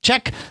 consistent,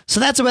 check. So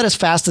that's about as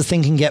fast as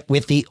thing can get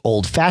with the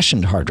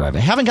old-fashioned hard drive. I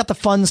haven't got the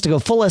funds to go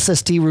full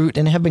SSD route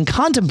and have been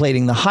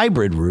contemplating the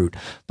hybrid route.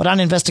 But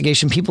on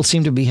investigation, people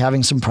seem to be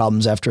having some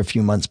problems after a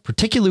few months,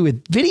 particularly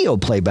with video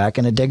playback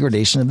and a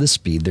degradation of the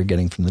speed they're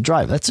getting from the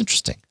drive. That's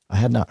interesting. I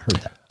had not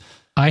heard that.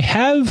 I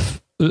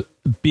have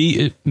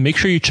make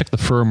sure you check the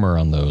firmware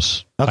on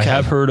those. Okay. I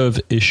have heard of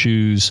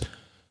issues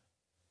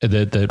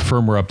that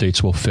firmware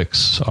updates will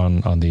fix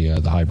on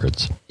the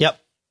hybrids. Yep.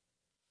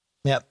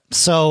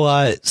 So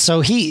that's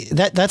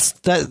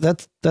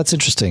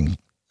interesting.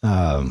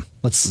 You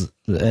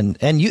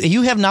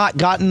have not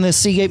gotten the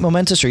Seagate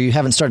Momentus, or you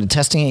haven't started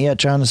testing it yet,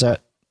 John? Is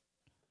that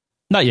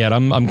not yet?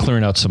 I'm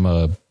clearing out some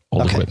old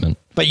equipment,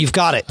 but you've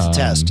got it to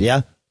test,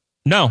 yeah.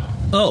 No.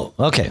 Oh,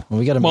 okay. Well,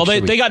 we got to. Well,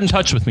 they got in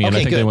touch with me, and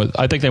I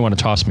think they want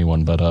to toss me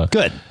one, but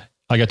good.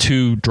 I got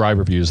 2 drive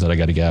reviews that I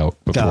got to get out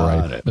before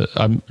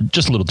I'm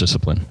just a little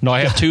disciplined. No, I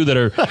have 2 that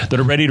are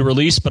ready to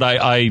release, but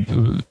I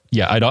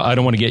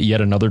don't want to get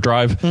yet another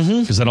drive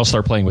because then I'll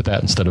start playing with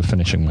that instead of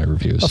finishing my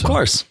reviews. Of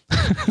course.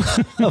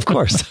 Of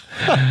course.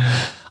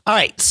 All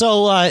right.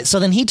 So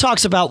then he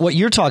talks about what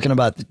you're talking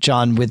about,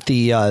 John, with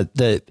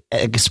the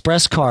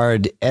Express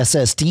Card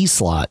SSD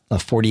slot, a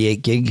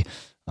 48 gig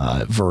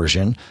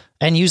version,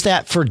 and use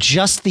that for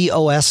just the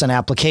OS and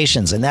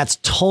applications. And that's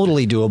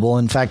totally doable.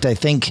 In fact, I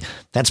think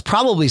that's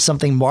probably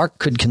something Mark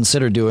could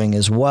consider doing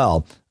as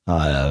well.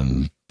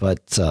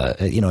 But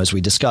as we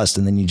discussed,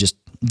 and then you just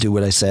do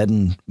what I said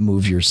and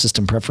move your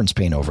system preference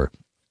pane over.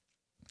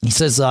 He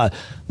says,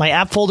 my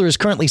app folder is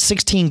currently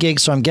 16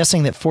 gigs, so I'm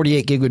guessing that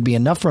 48 gig would be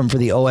enough room for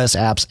the OS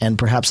apps and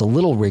perhaps a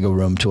little wiggle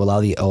room to allow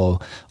the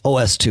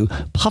OS to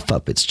puff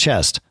up its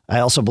chest. I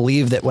also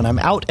believe that when I'm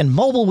out and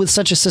mobile with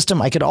such a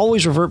system, I could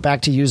always revert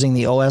back to using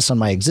the OS on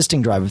my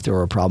existing drive if there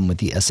were a problem with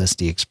the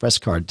SSD Express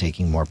card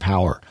taking more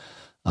power.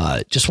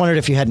 Just wondered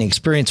if you had any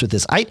experience with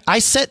this. I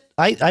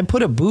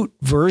put a boot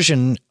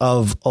version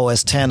of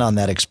OS X on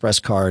that Express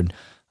card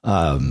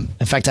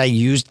In fact, I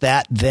used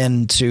that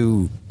then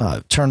to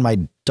turn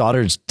my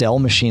daughter's Dell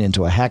machine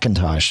into a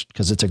Hackintosh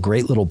because it's a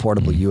great little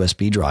portable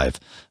USB drive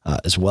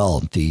as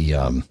well. The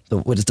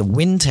what is the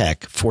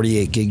Wintec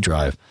 48 gig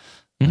drive,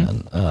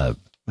 and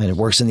it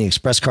works in the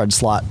Express card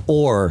slot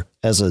or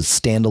as a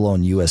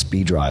standalone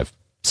USB drive.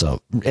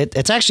 So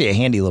it's actually a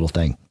handy little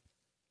thing.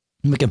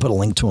 We can put a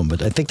link to them,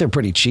 but I think they're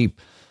pretty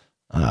cheap.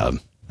 I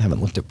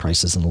haven't looked at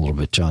prices in a little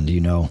bit. John, do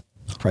you know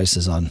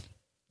prices on?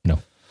 No.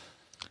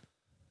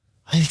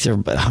 I think they're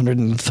about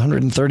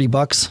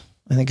 $130.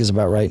 I think is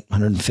about right.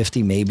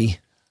 150 maybe.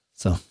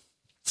 So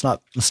it's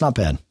not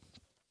bad.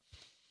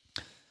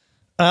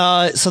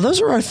 So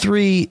those are our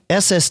 3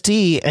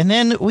 SSD, and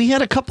then we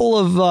had a couple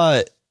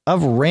of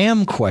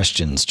RAM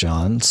questions,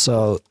 John.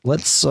 So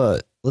let's go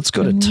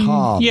to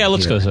Tom. Yeah,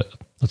 let's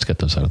get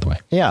those out of the way.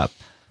 Yeah.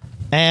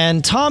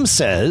 And Tom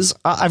says,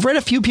 I've read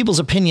a few people's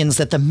opinions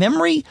that the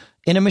memory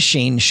in a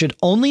machine should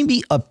only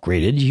be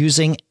upgraded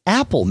using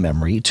Apple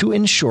memory to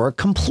ensure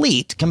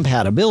complete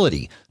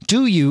compatibility.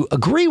 Do you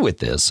agree with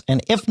this?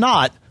 And if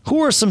not, who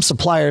are some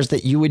suppliers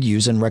that you would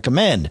use and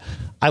recommend?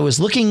 I was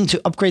looking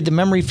to upgrade the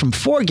memory from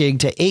 4 gig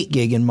to 8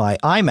 gig in my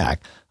iMac.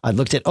 I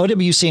looked at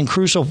OWC and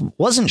Crucial,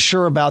 wasn't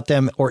sure about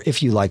them or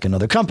if you like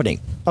another company.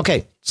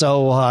 Okay,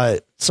 so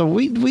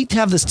we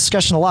have this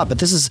discussion a lot, but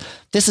this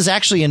is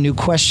actually a new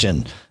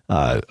question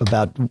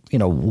about,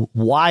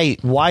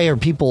 why are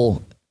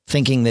people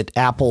thinking that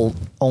Apple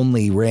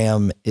only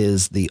RAM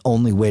is the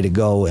only way to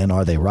go, and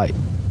are they right?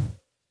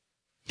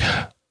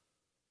 Can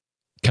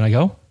I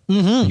go?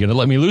 Mm-hmm. You going to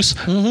let me loose?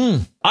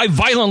 Mm-hmm. I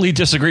violently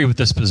disagree with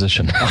this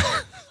position.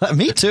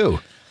 Me too.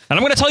 And I'm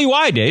going to tell you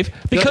why, Dave.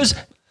 Because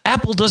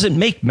Apple doesn't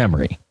make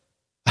memory.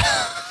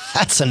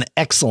 That's an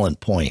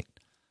excellent point.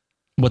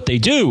 What they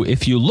do,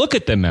 if you look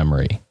at the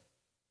memory,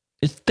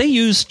 they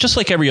use just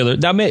like every other.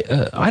 Now,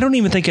 I don't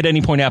even think at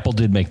any point Apple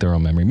did make their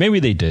own memory. Maybe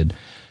they did.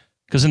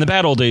 Because in the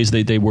bad old days,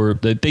 they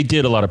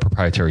did a lot of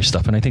proprietary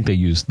stuff. And I think they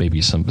used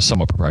maybe some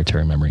somewhat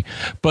proprietary memory.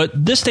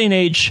 But this day and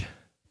age,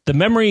 the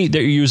memory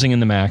that you're using in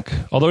the Mac,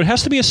 although it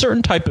has to be a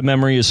certain type of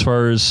memory as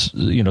far as,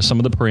 some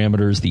of the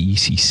parameters, the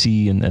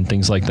ECC and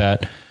things like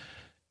that,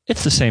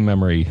 it's the same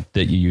memory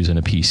that you use in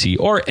a PC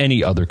or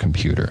any other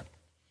computer.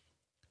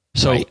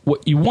 So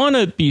What you want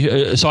to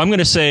be, so I'm going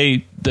to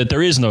say that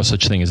there is no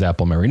such thing as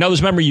Apple memory. Now,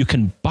 there's memory you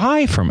can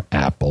buy from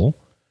Apple,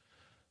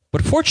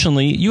 but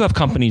fortunately, you have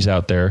companies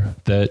out there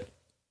that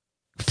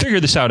figure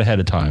this out ahead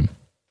of time.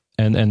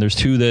 And there's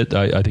 2 that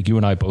I think you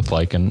and I both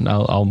like, and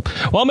I'll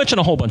mention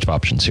a whole bunch of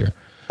options here.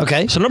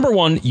 Okay. So number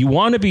 1, you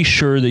want to be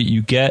sure that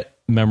you get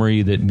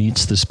memory that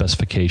meets the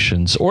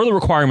specifications or the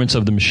requirements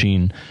of the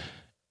machine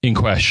in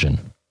question.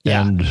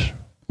 Yeah. And,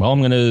 well, I'm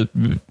going to,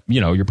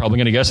 you're probably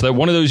going to guess that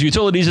one of those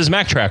utilities is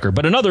Mac Tracker.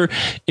 But another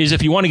is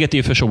if you want to get the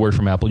official word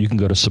from Apple, you can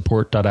go to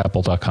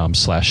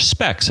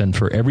support.apple.com/specs. And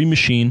for every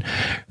machine,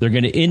 they're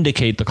going to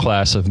indicate the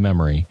class of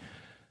memory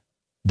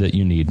that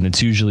you need. And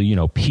it's usually,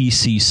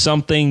 PC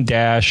something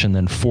dash and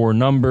then 4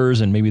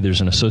 numbers, and maybe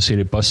there's an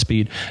associated bus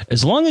speed.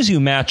 As long as you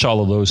match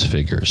all of those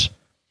figures,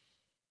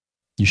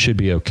 you should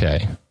be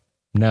okay.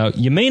 Now,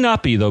 you may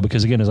not be, though,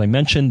 because, again, as I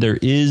mentioned, there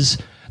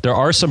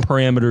are some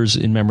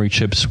parameters in memory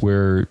chips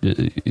where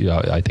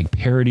I think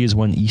parity is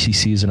one,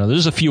 ECC is another.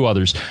 There's a few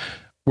others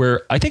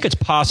where I think it's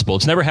possible.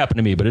 It's never happened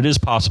to me, but it is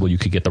possible you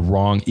could get the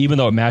wrong, even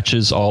though it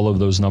matches all of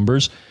those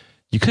numbers,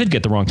 you could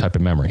get the wrong type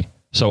of memory.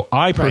 So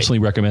I personally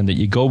recommend that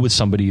you go with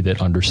somebody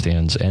that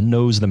understands and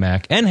knows the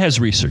Mac and has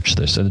researched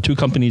this. And the 2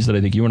 companies that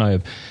I think you and I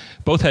have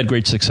both had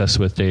great success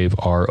with, Dave,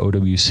 are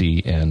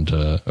OWC and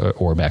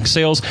or Mac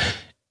Sales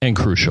and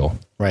Crucial.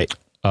 Right.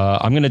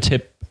 I'm going to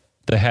tip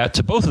the hat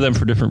to both of them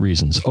for different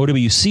reasons.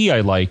 OWC I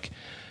like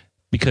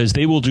because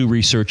they will do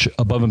research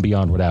above and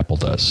beyond what Apple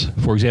does.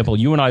 For example,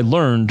 you and I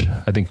learned,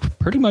 I think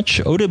pretty much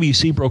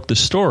OWC broke the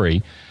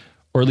story,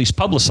 or at least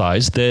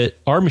publicized, that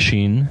our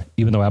machine,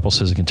 even though Apple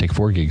says it can take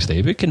 4 gigs,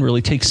 Dave, it can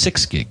really take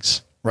 6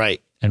 gigs.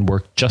 Right. And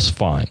work just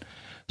fine.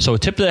 So a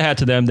tip of the hat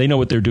to them. They know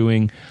what they're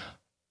doing.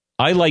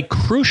 I like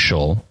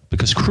Crucial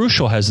because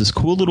Crucial has this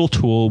cool little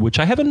tool, which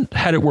I haven't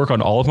had it work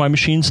on all of my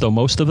machines, though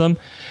most of them,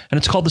 and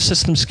it's called the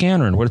System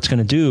Scanner. And what it's going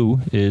to do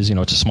is,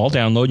 it's a small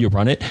download. You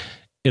run it.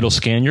 It'll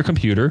scan your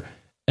computer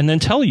and then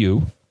tell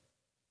you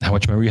how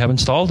much memory you have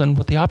installed and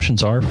what the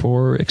options are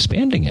for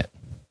expanding it.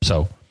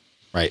 So,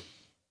 right.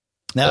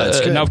 No,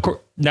 that's good. Now, of course,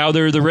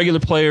 there are the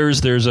regular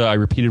players. There's I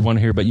repeated one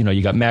here, but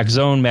you got Mac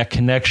Zone, Mac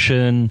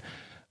Connection,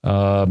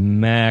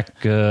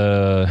 Mac.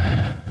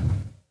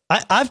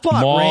 I've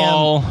bought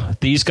Mall, RAM.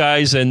 These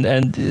guys, and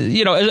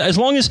as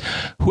long as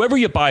whoever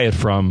you buy it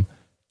from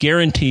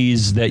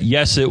guarantees that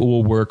yes, it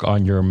will work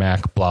on your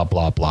Mac. Blah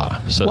blah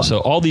blah. So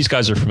all these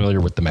guys are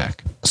familiar with the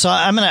Mac. So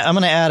I'm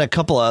gonna add a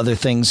couple of other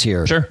things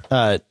here. Sure.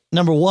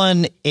 Number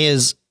 1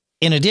 is,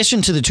 in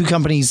addition to the 2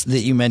 companies that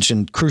you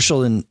mentioned,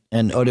 Crucial and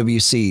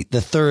OWC,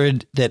 the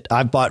third that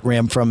I've bought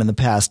RAM from in the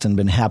past and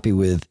been happy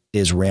with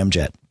is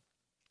Ramjet.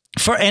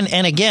 For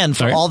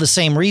all the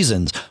same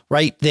reasons,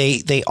 right?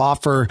 They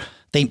offer,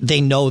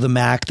 they know the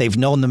Mac, they've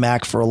known the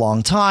Mac for a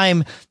long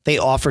time. They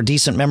offer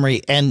decent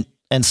memory, and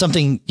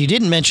something you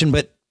didn't mention,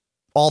 but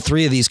all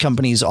three of these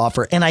companies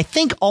offer, and I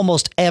think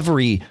almost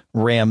every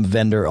RAM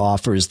vendor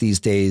offers these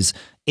days,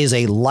 is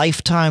a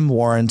lifetime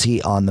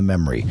warranty on the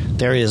memory.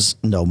 There is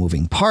no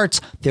moving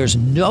parts. There's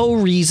no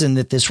reason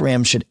that this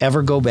RAM should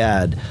ever go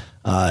bad.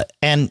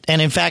 And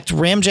in fact,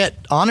 Ramjet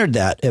honored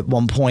that at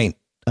one point.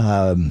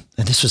 And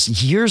this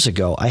was years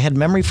ago. I had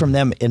memory from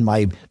them in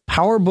my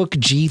PowerBook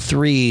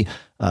G3,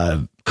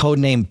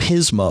 codename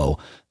Pismo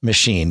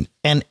machine.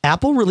 And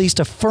Apple released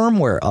a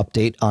firmware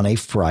update on a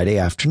Friday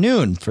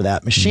afternoon for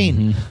that machine.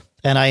 Mm-hmm.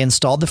 And I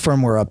installed the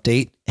firmware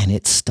update and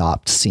it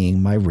stopped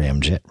seeing my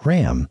Ramjet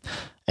RAM.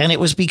 And it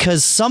was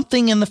because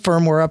something in the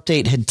firmware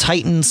update had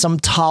tightened some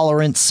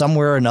tolerance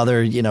somewhere or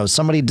another. You know,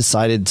 somebody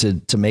decided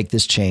to make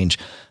this change.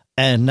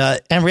 And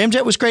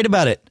Ramjet was great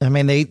about it. I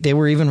mean, they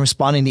were even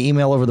responding to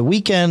email over the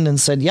weekend and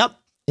said, yep,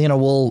 you know,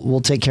 we'll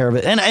take care of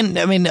it. And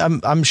I mean,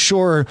 I'm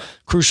sure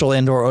Crucial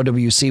and or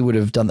OWC would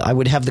have done. I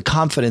would have the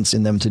confidence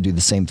in them to do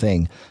the same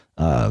thing.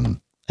 And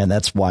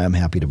that's why I'm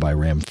happy to buy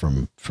RAM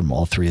from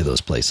all three of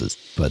those places.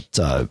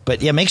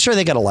 But yeah, make sure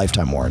they got a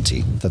lifetime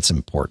warranty. That's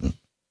important.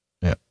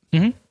 Yeah.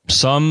 Mm-hmm.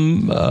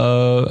 Some,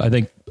 I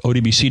think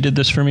ODBC did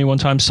this for me one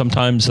time.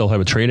 Sometimes they'll have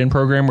a trade-in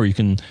program where you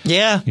can,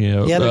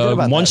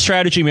 one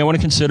strategy you may want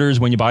to consider is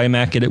when you buy a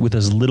Mac, get it with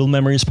as little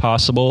memory as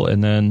possible.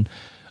 And then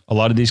a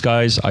lot of these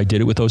guys, I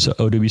did it with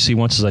ODBC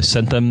once, is I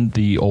sent them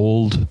the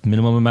old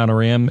minimum amount of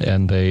RAM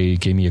and they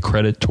gave me a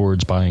credit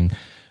towards buying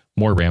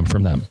more RAM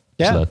from them.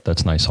 Yeah. So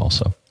that's nice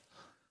also.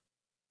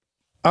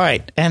 All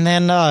right. And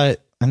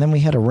then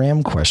we had a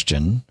RAM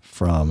question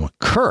from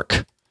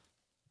Kirk.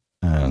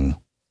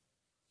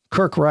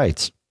 Kirk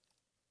writes,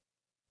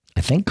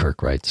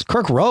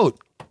 Kirk wrote,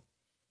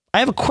 I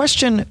have a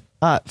question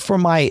for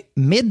my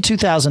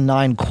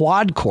mid-2009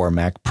 quad-core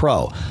Mac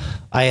Pro.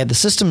 I had the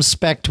system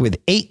spec'd with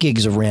 8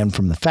 gigs of RAM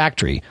from the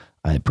factory.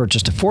 I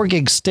purchased a 4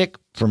 gig stick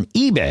from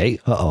eBay,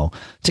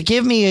 to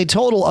give me a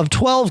total of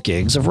 12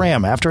 gigs of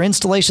RAM. After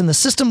installation, the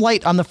system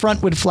light on the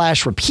front would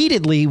flash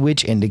repeatedly,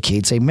 which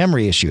indicates a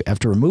memory issue.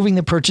 After removing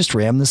the purchased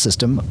RAM, the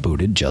system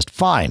booted just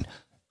fine.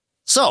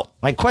 So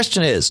my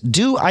question is,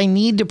 do I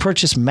need to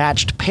purchase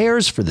matched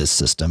pairs for this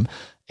system?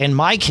 In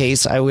my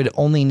case, I would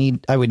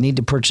need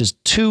to purchase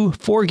 2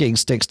 4 gig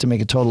sticks to make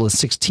a total of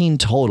 16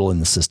 total in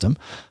the system.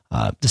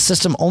 The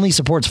system only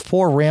supports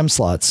 4 RAM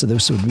slots, so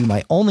this would be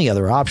my only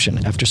other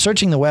option. After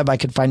searching the web, I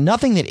could find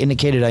nothing that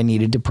indicated I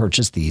needed to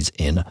purchase these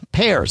in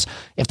pairs.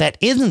 If that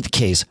isn't the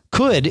case,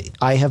 could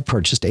I have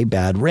purchased a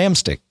bad RAM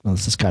stick? Well,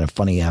 this is kind of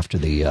funny after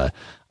the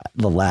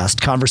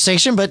last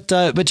conversation, but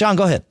John,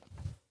 go ahead.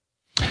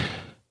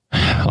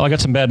 Well, I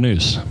got some bad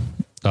news.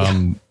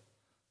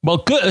 Well,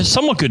 good,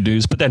 somewhat good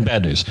news, but then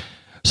bad news.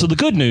 So the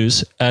good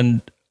news,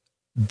 and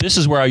this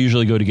is where I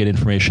usually go to get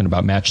information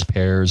about matched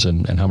pairs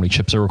and how many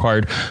chips are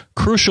required.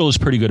 Crucial is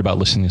pretty good about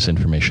listing this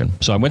information.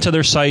 So I went to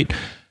their site,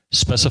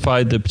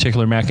 specified the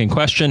particular Mac in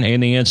question,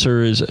 and the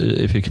answer is,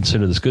 if you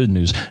consider this good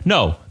news,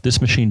 no, this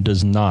machine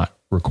does not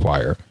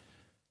require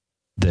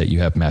that you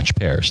have matched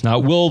pairs. Now,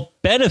 it will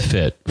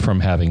benefit from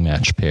having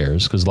matched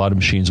pairs because a lot of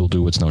machines will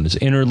do what's known as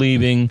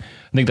interleaving.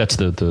 I think that's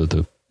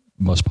the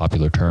most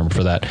popular term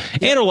for that.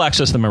 And it'll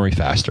access the memory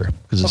faster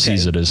because it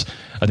sees it as,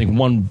 I think,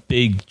 one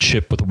big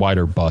chip with a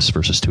wider bus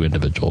versus 2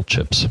 individual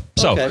chips.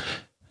 So,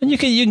 and you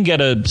can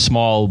get a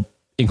small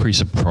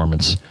increase in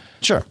performance.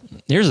 Sure.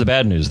 Here's the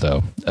bad news,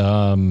 though.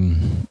 I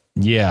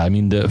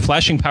mean, the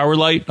flashing power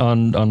light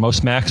on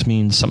most Macs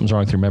means something's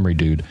wrong with your memory,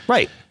 dude.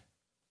 Right.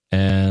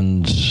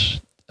 And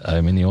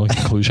I mean, the only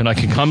conclusion I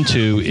can come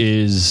to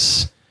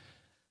is,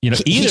 either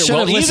it's the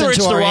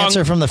wrong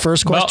answer from the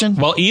first question.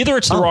 Well, either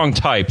it's the wrong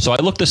type. So I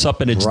looked this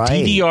up, and it's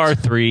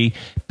DDR3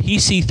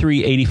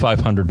 PC3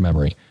 8500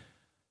 memory.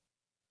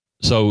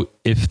 So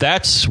if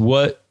that's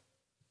what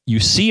you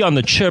see on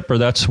the chip, or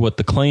that's what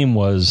the claim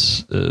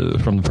was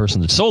from the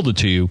person that sold it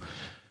to you,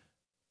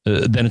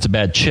 then it's a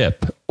bad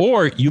chip.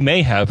 Or you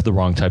may have the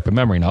wrong type of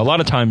memory. Now, a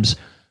lot of times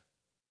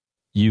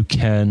you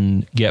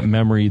can get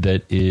memory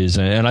that is,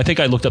 and I think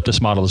I looked up this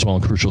model as well,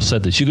 and Crucial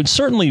said this, you can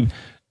certainly,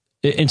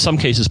 in some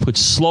cases, put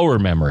slower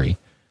memory.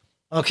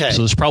 Okay. So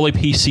there's probably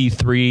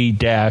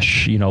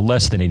PC3 -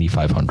 less than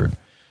 8500.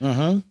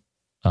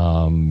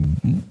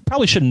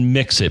 Probably shouldn't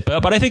mix it,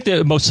 but I think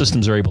that most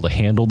systems are able to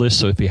handle this.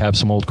 So if you have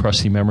some old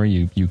crusty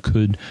memory, you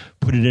could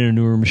put it in a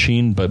newer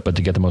machine, but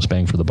to get the most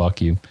bang for the buck,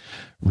 you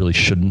really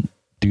shouldn't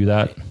do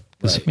that.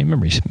 Right. I mean,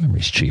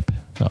 memory's cheap,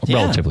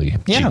 relatively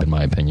cheap in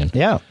my opinion.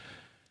 Yeah.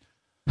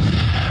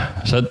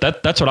 So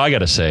that's what I got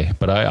to say.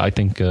 But I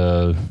think,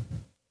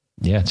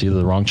 it's either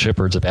the wrong chip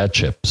or it's a bad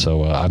chip.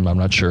 So I'm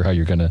not sure how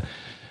you're going to,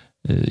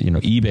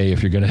 eBay,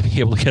 if you're going to be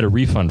able to get a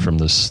refund from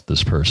this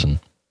person.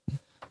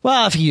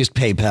 Well, if you use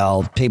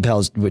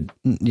PayPal's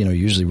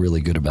usually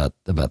really good about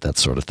that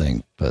sort of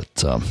thing. But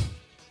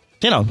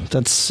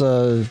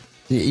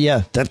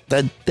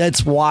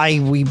that's why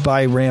we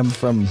buy RAM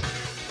from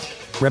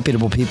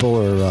reputable people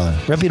or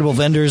reputable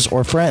vendors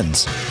or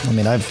friends. I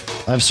mean,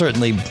 I've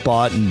certainly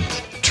bought and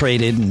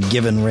traded and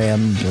given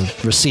RAM,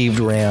 received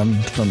RAM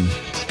from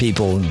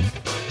people,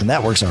 and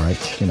that works all right.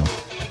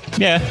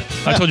 Yeah,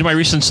 I told you my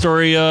recent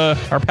story.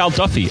 Our pal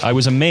Duffy. I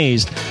was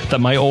amazed that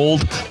my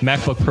old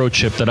MacBook Pro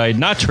chip that I had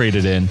not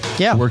traded in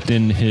worked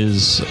in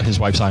his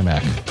wife's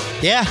iMac.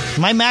 Yeah,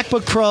 my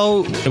MacBook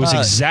Pro. It was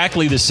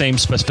exactly the same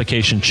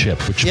specification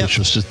chip, which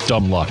was just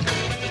dumb luck.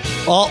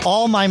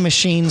 All my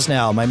machines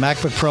now, my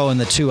MacBook Pro and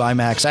the 2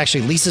 iMacs,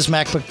 actually Lisa's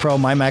MacBook Pro,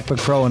 my MacBook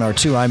Pro, and our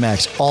 2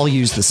 iMacs all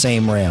use the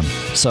same RAM.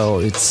 So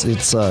it's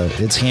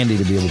handy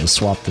to be able to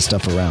swap the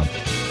stuff around.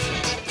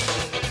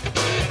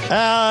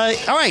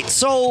 All right,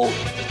 so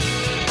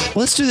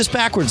let's do this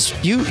backwards.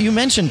 You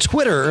mentioned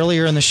Twitter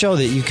earlier in the show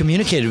that you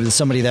communicated with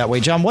somebody that way.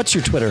 John, what's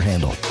your Twitter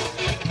handle?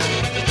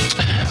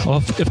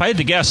 Well, if I had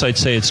to guess, I'd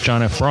say it's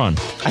John F. Braun.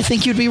 I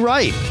think you'd be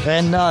right.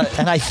 And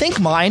I think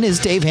mine is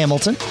Dave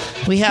Hamilton.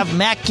 We have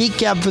Mac Geek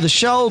Gab for the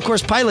show. Of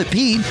course, Pilot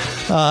Pete.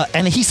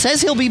 And he says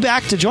he'll be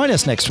back to join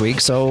us next week,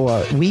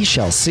 so we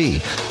shall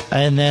see.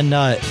 And then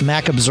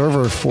Mac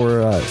Observer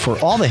for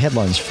all the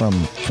headlines from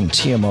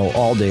TMO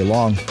all day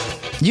long.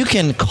 You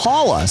can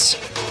call us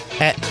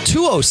at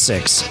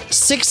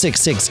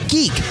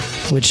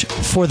 206-666-GEEK, which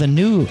for the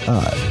new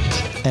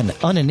and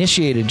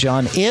uninitiated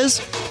John is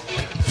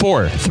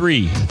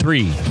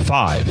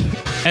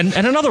 4335. And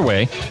another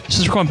way,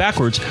 since we're going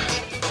backwards,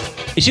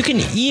 is you can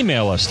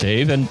email us,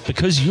 Dave, and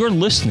because you're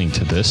listening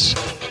to this,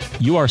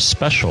 you are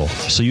special.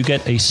 So you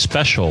get a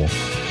special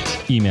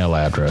email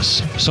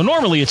address. So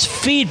normally it's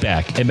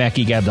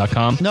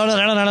feedback@macgeekgab.com.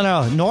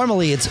 No.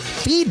 Normally it's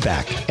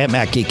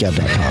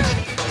feedback@macgeekgab.com.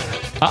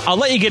 I'll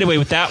let you get away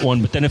with that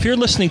one, but then if you're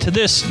listening to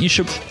this, you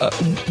should.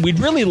 We'd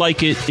really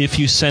like it if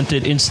you sent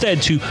it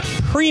instead to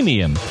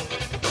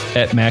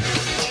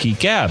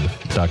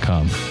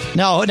premium@macgeekgab.com.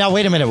 No,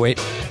 wait a minute. Wait.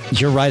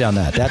 You're right on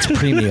that. That's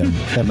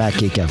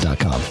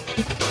premium@macgeekgab.com.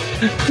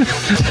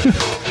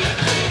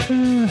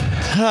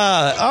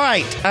 All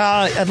right.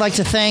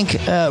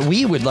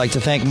 We would like to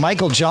thank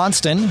Michael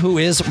Johnston, who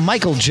is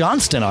Michael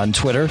Johnston on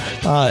Twitter,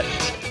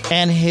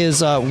 and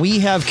his We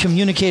Have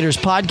Communicators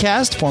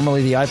podcast,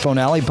 formerly the iPhone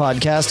Alley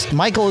podcast.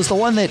 Michael is the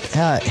one that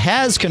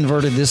has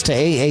converted this to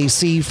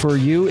AAC for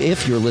you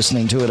if you're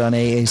listening to it on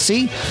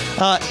AAC.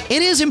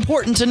 It is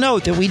important to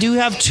note that we do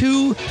have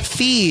 2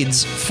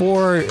 feeds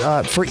for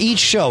each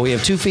show. We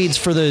have 2 feeds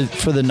for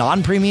the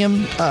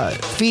non-premium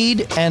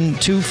feed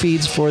and 2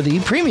 feeds for the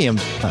premium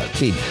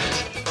feed.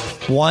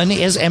 One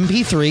is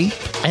MP3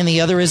 and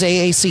the other is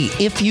AAC.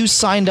 If you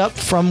signed up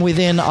from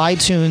within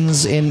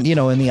iTunes in the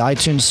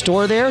iTunes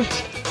store there,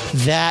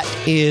 that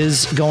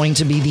is going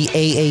to be the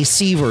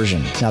AAC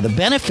version. Now, the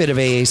benefit of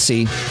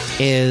AAC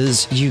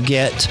is you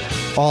get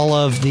all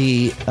of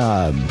the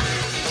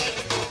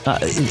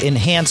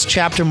enhanced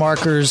chapter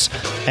markers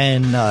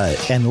and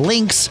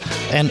links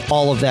and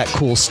all of that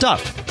cool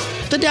stuff.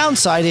 The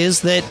downside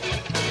is that,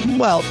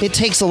 well, it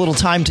takes a little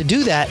time to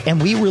do that,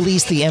 and we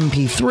release the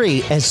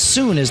MP3 as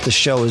soon as the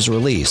show is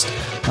released,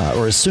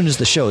 or as soon as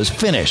the show is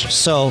finished.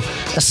 So,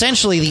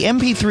 essentially, the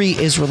MP3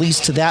 is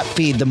released to that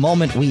feed the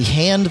moment we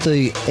hand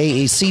the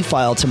AAC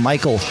file to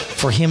Michael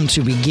for him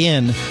to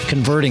begin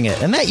converting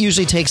it. And that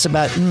usually takes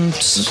about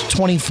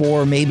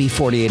 24, maybe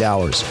 48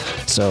 hours.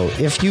 So,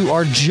 if you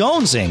are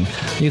jonesing,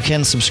 you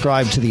can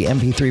subscribe to the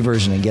MP3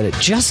 version and get it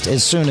just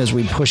as soon as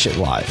we push it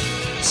live.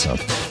 So...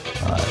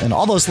 and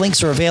all those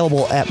links are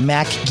available at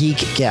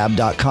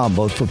macgeekgab.com,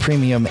 both for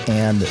premium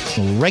and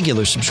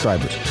regular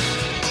subscribers.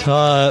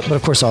 But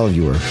of course, all of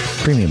you are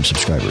premium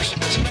subscribers.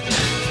 So.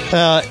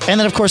 And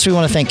then, of course, we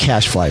want to thank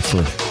CacheFly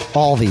for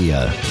all the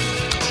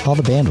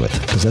bandwidth,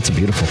 because that's a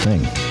beautiful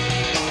thing.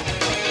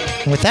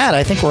 And with that,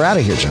 I think we're out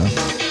of here, John.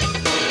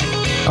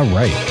 All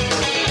right.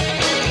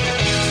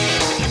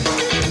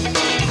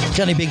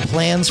 Got any big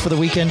plans for the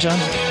weekend, John?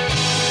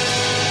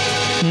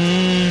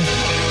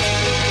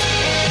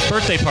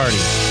 Birthday party.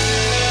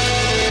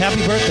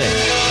 Happy birthday.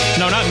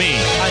 No, not me.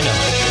 I know.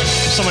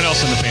 Someone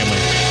else in the family.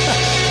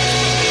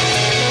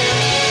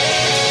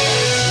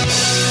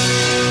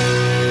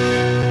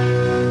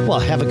 Well,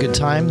 have a good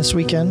time this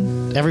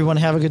weekend. Everyone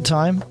have a good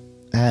time.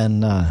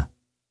 And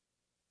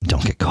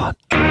don't get caught.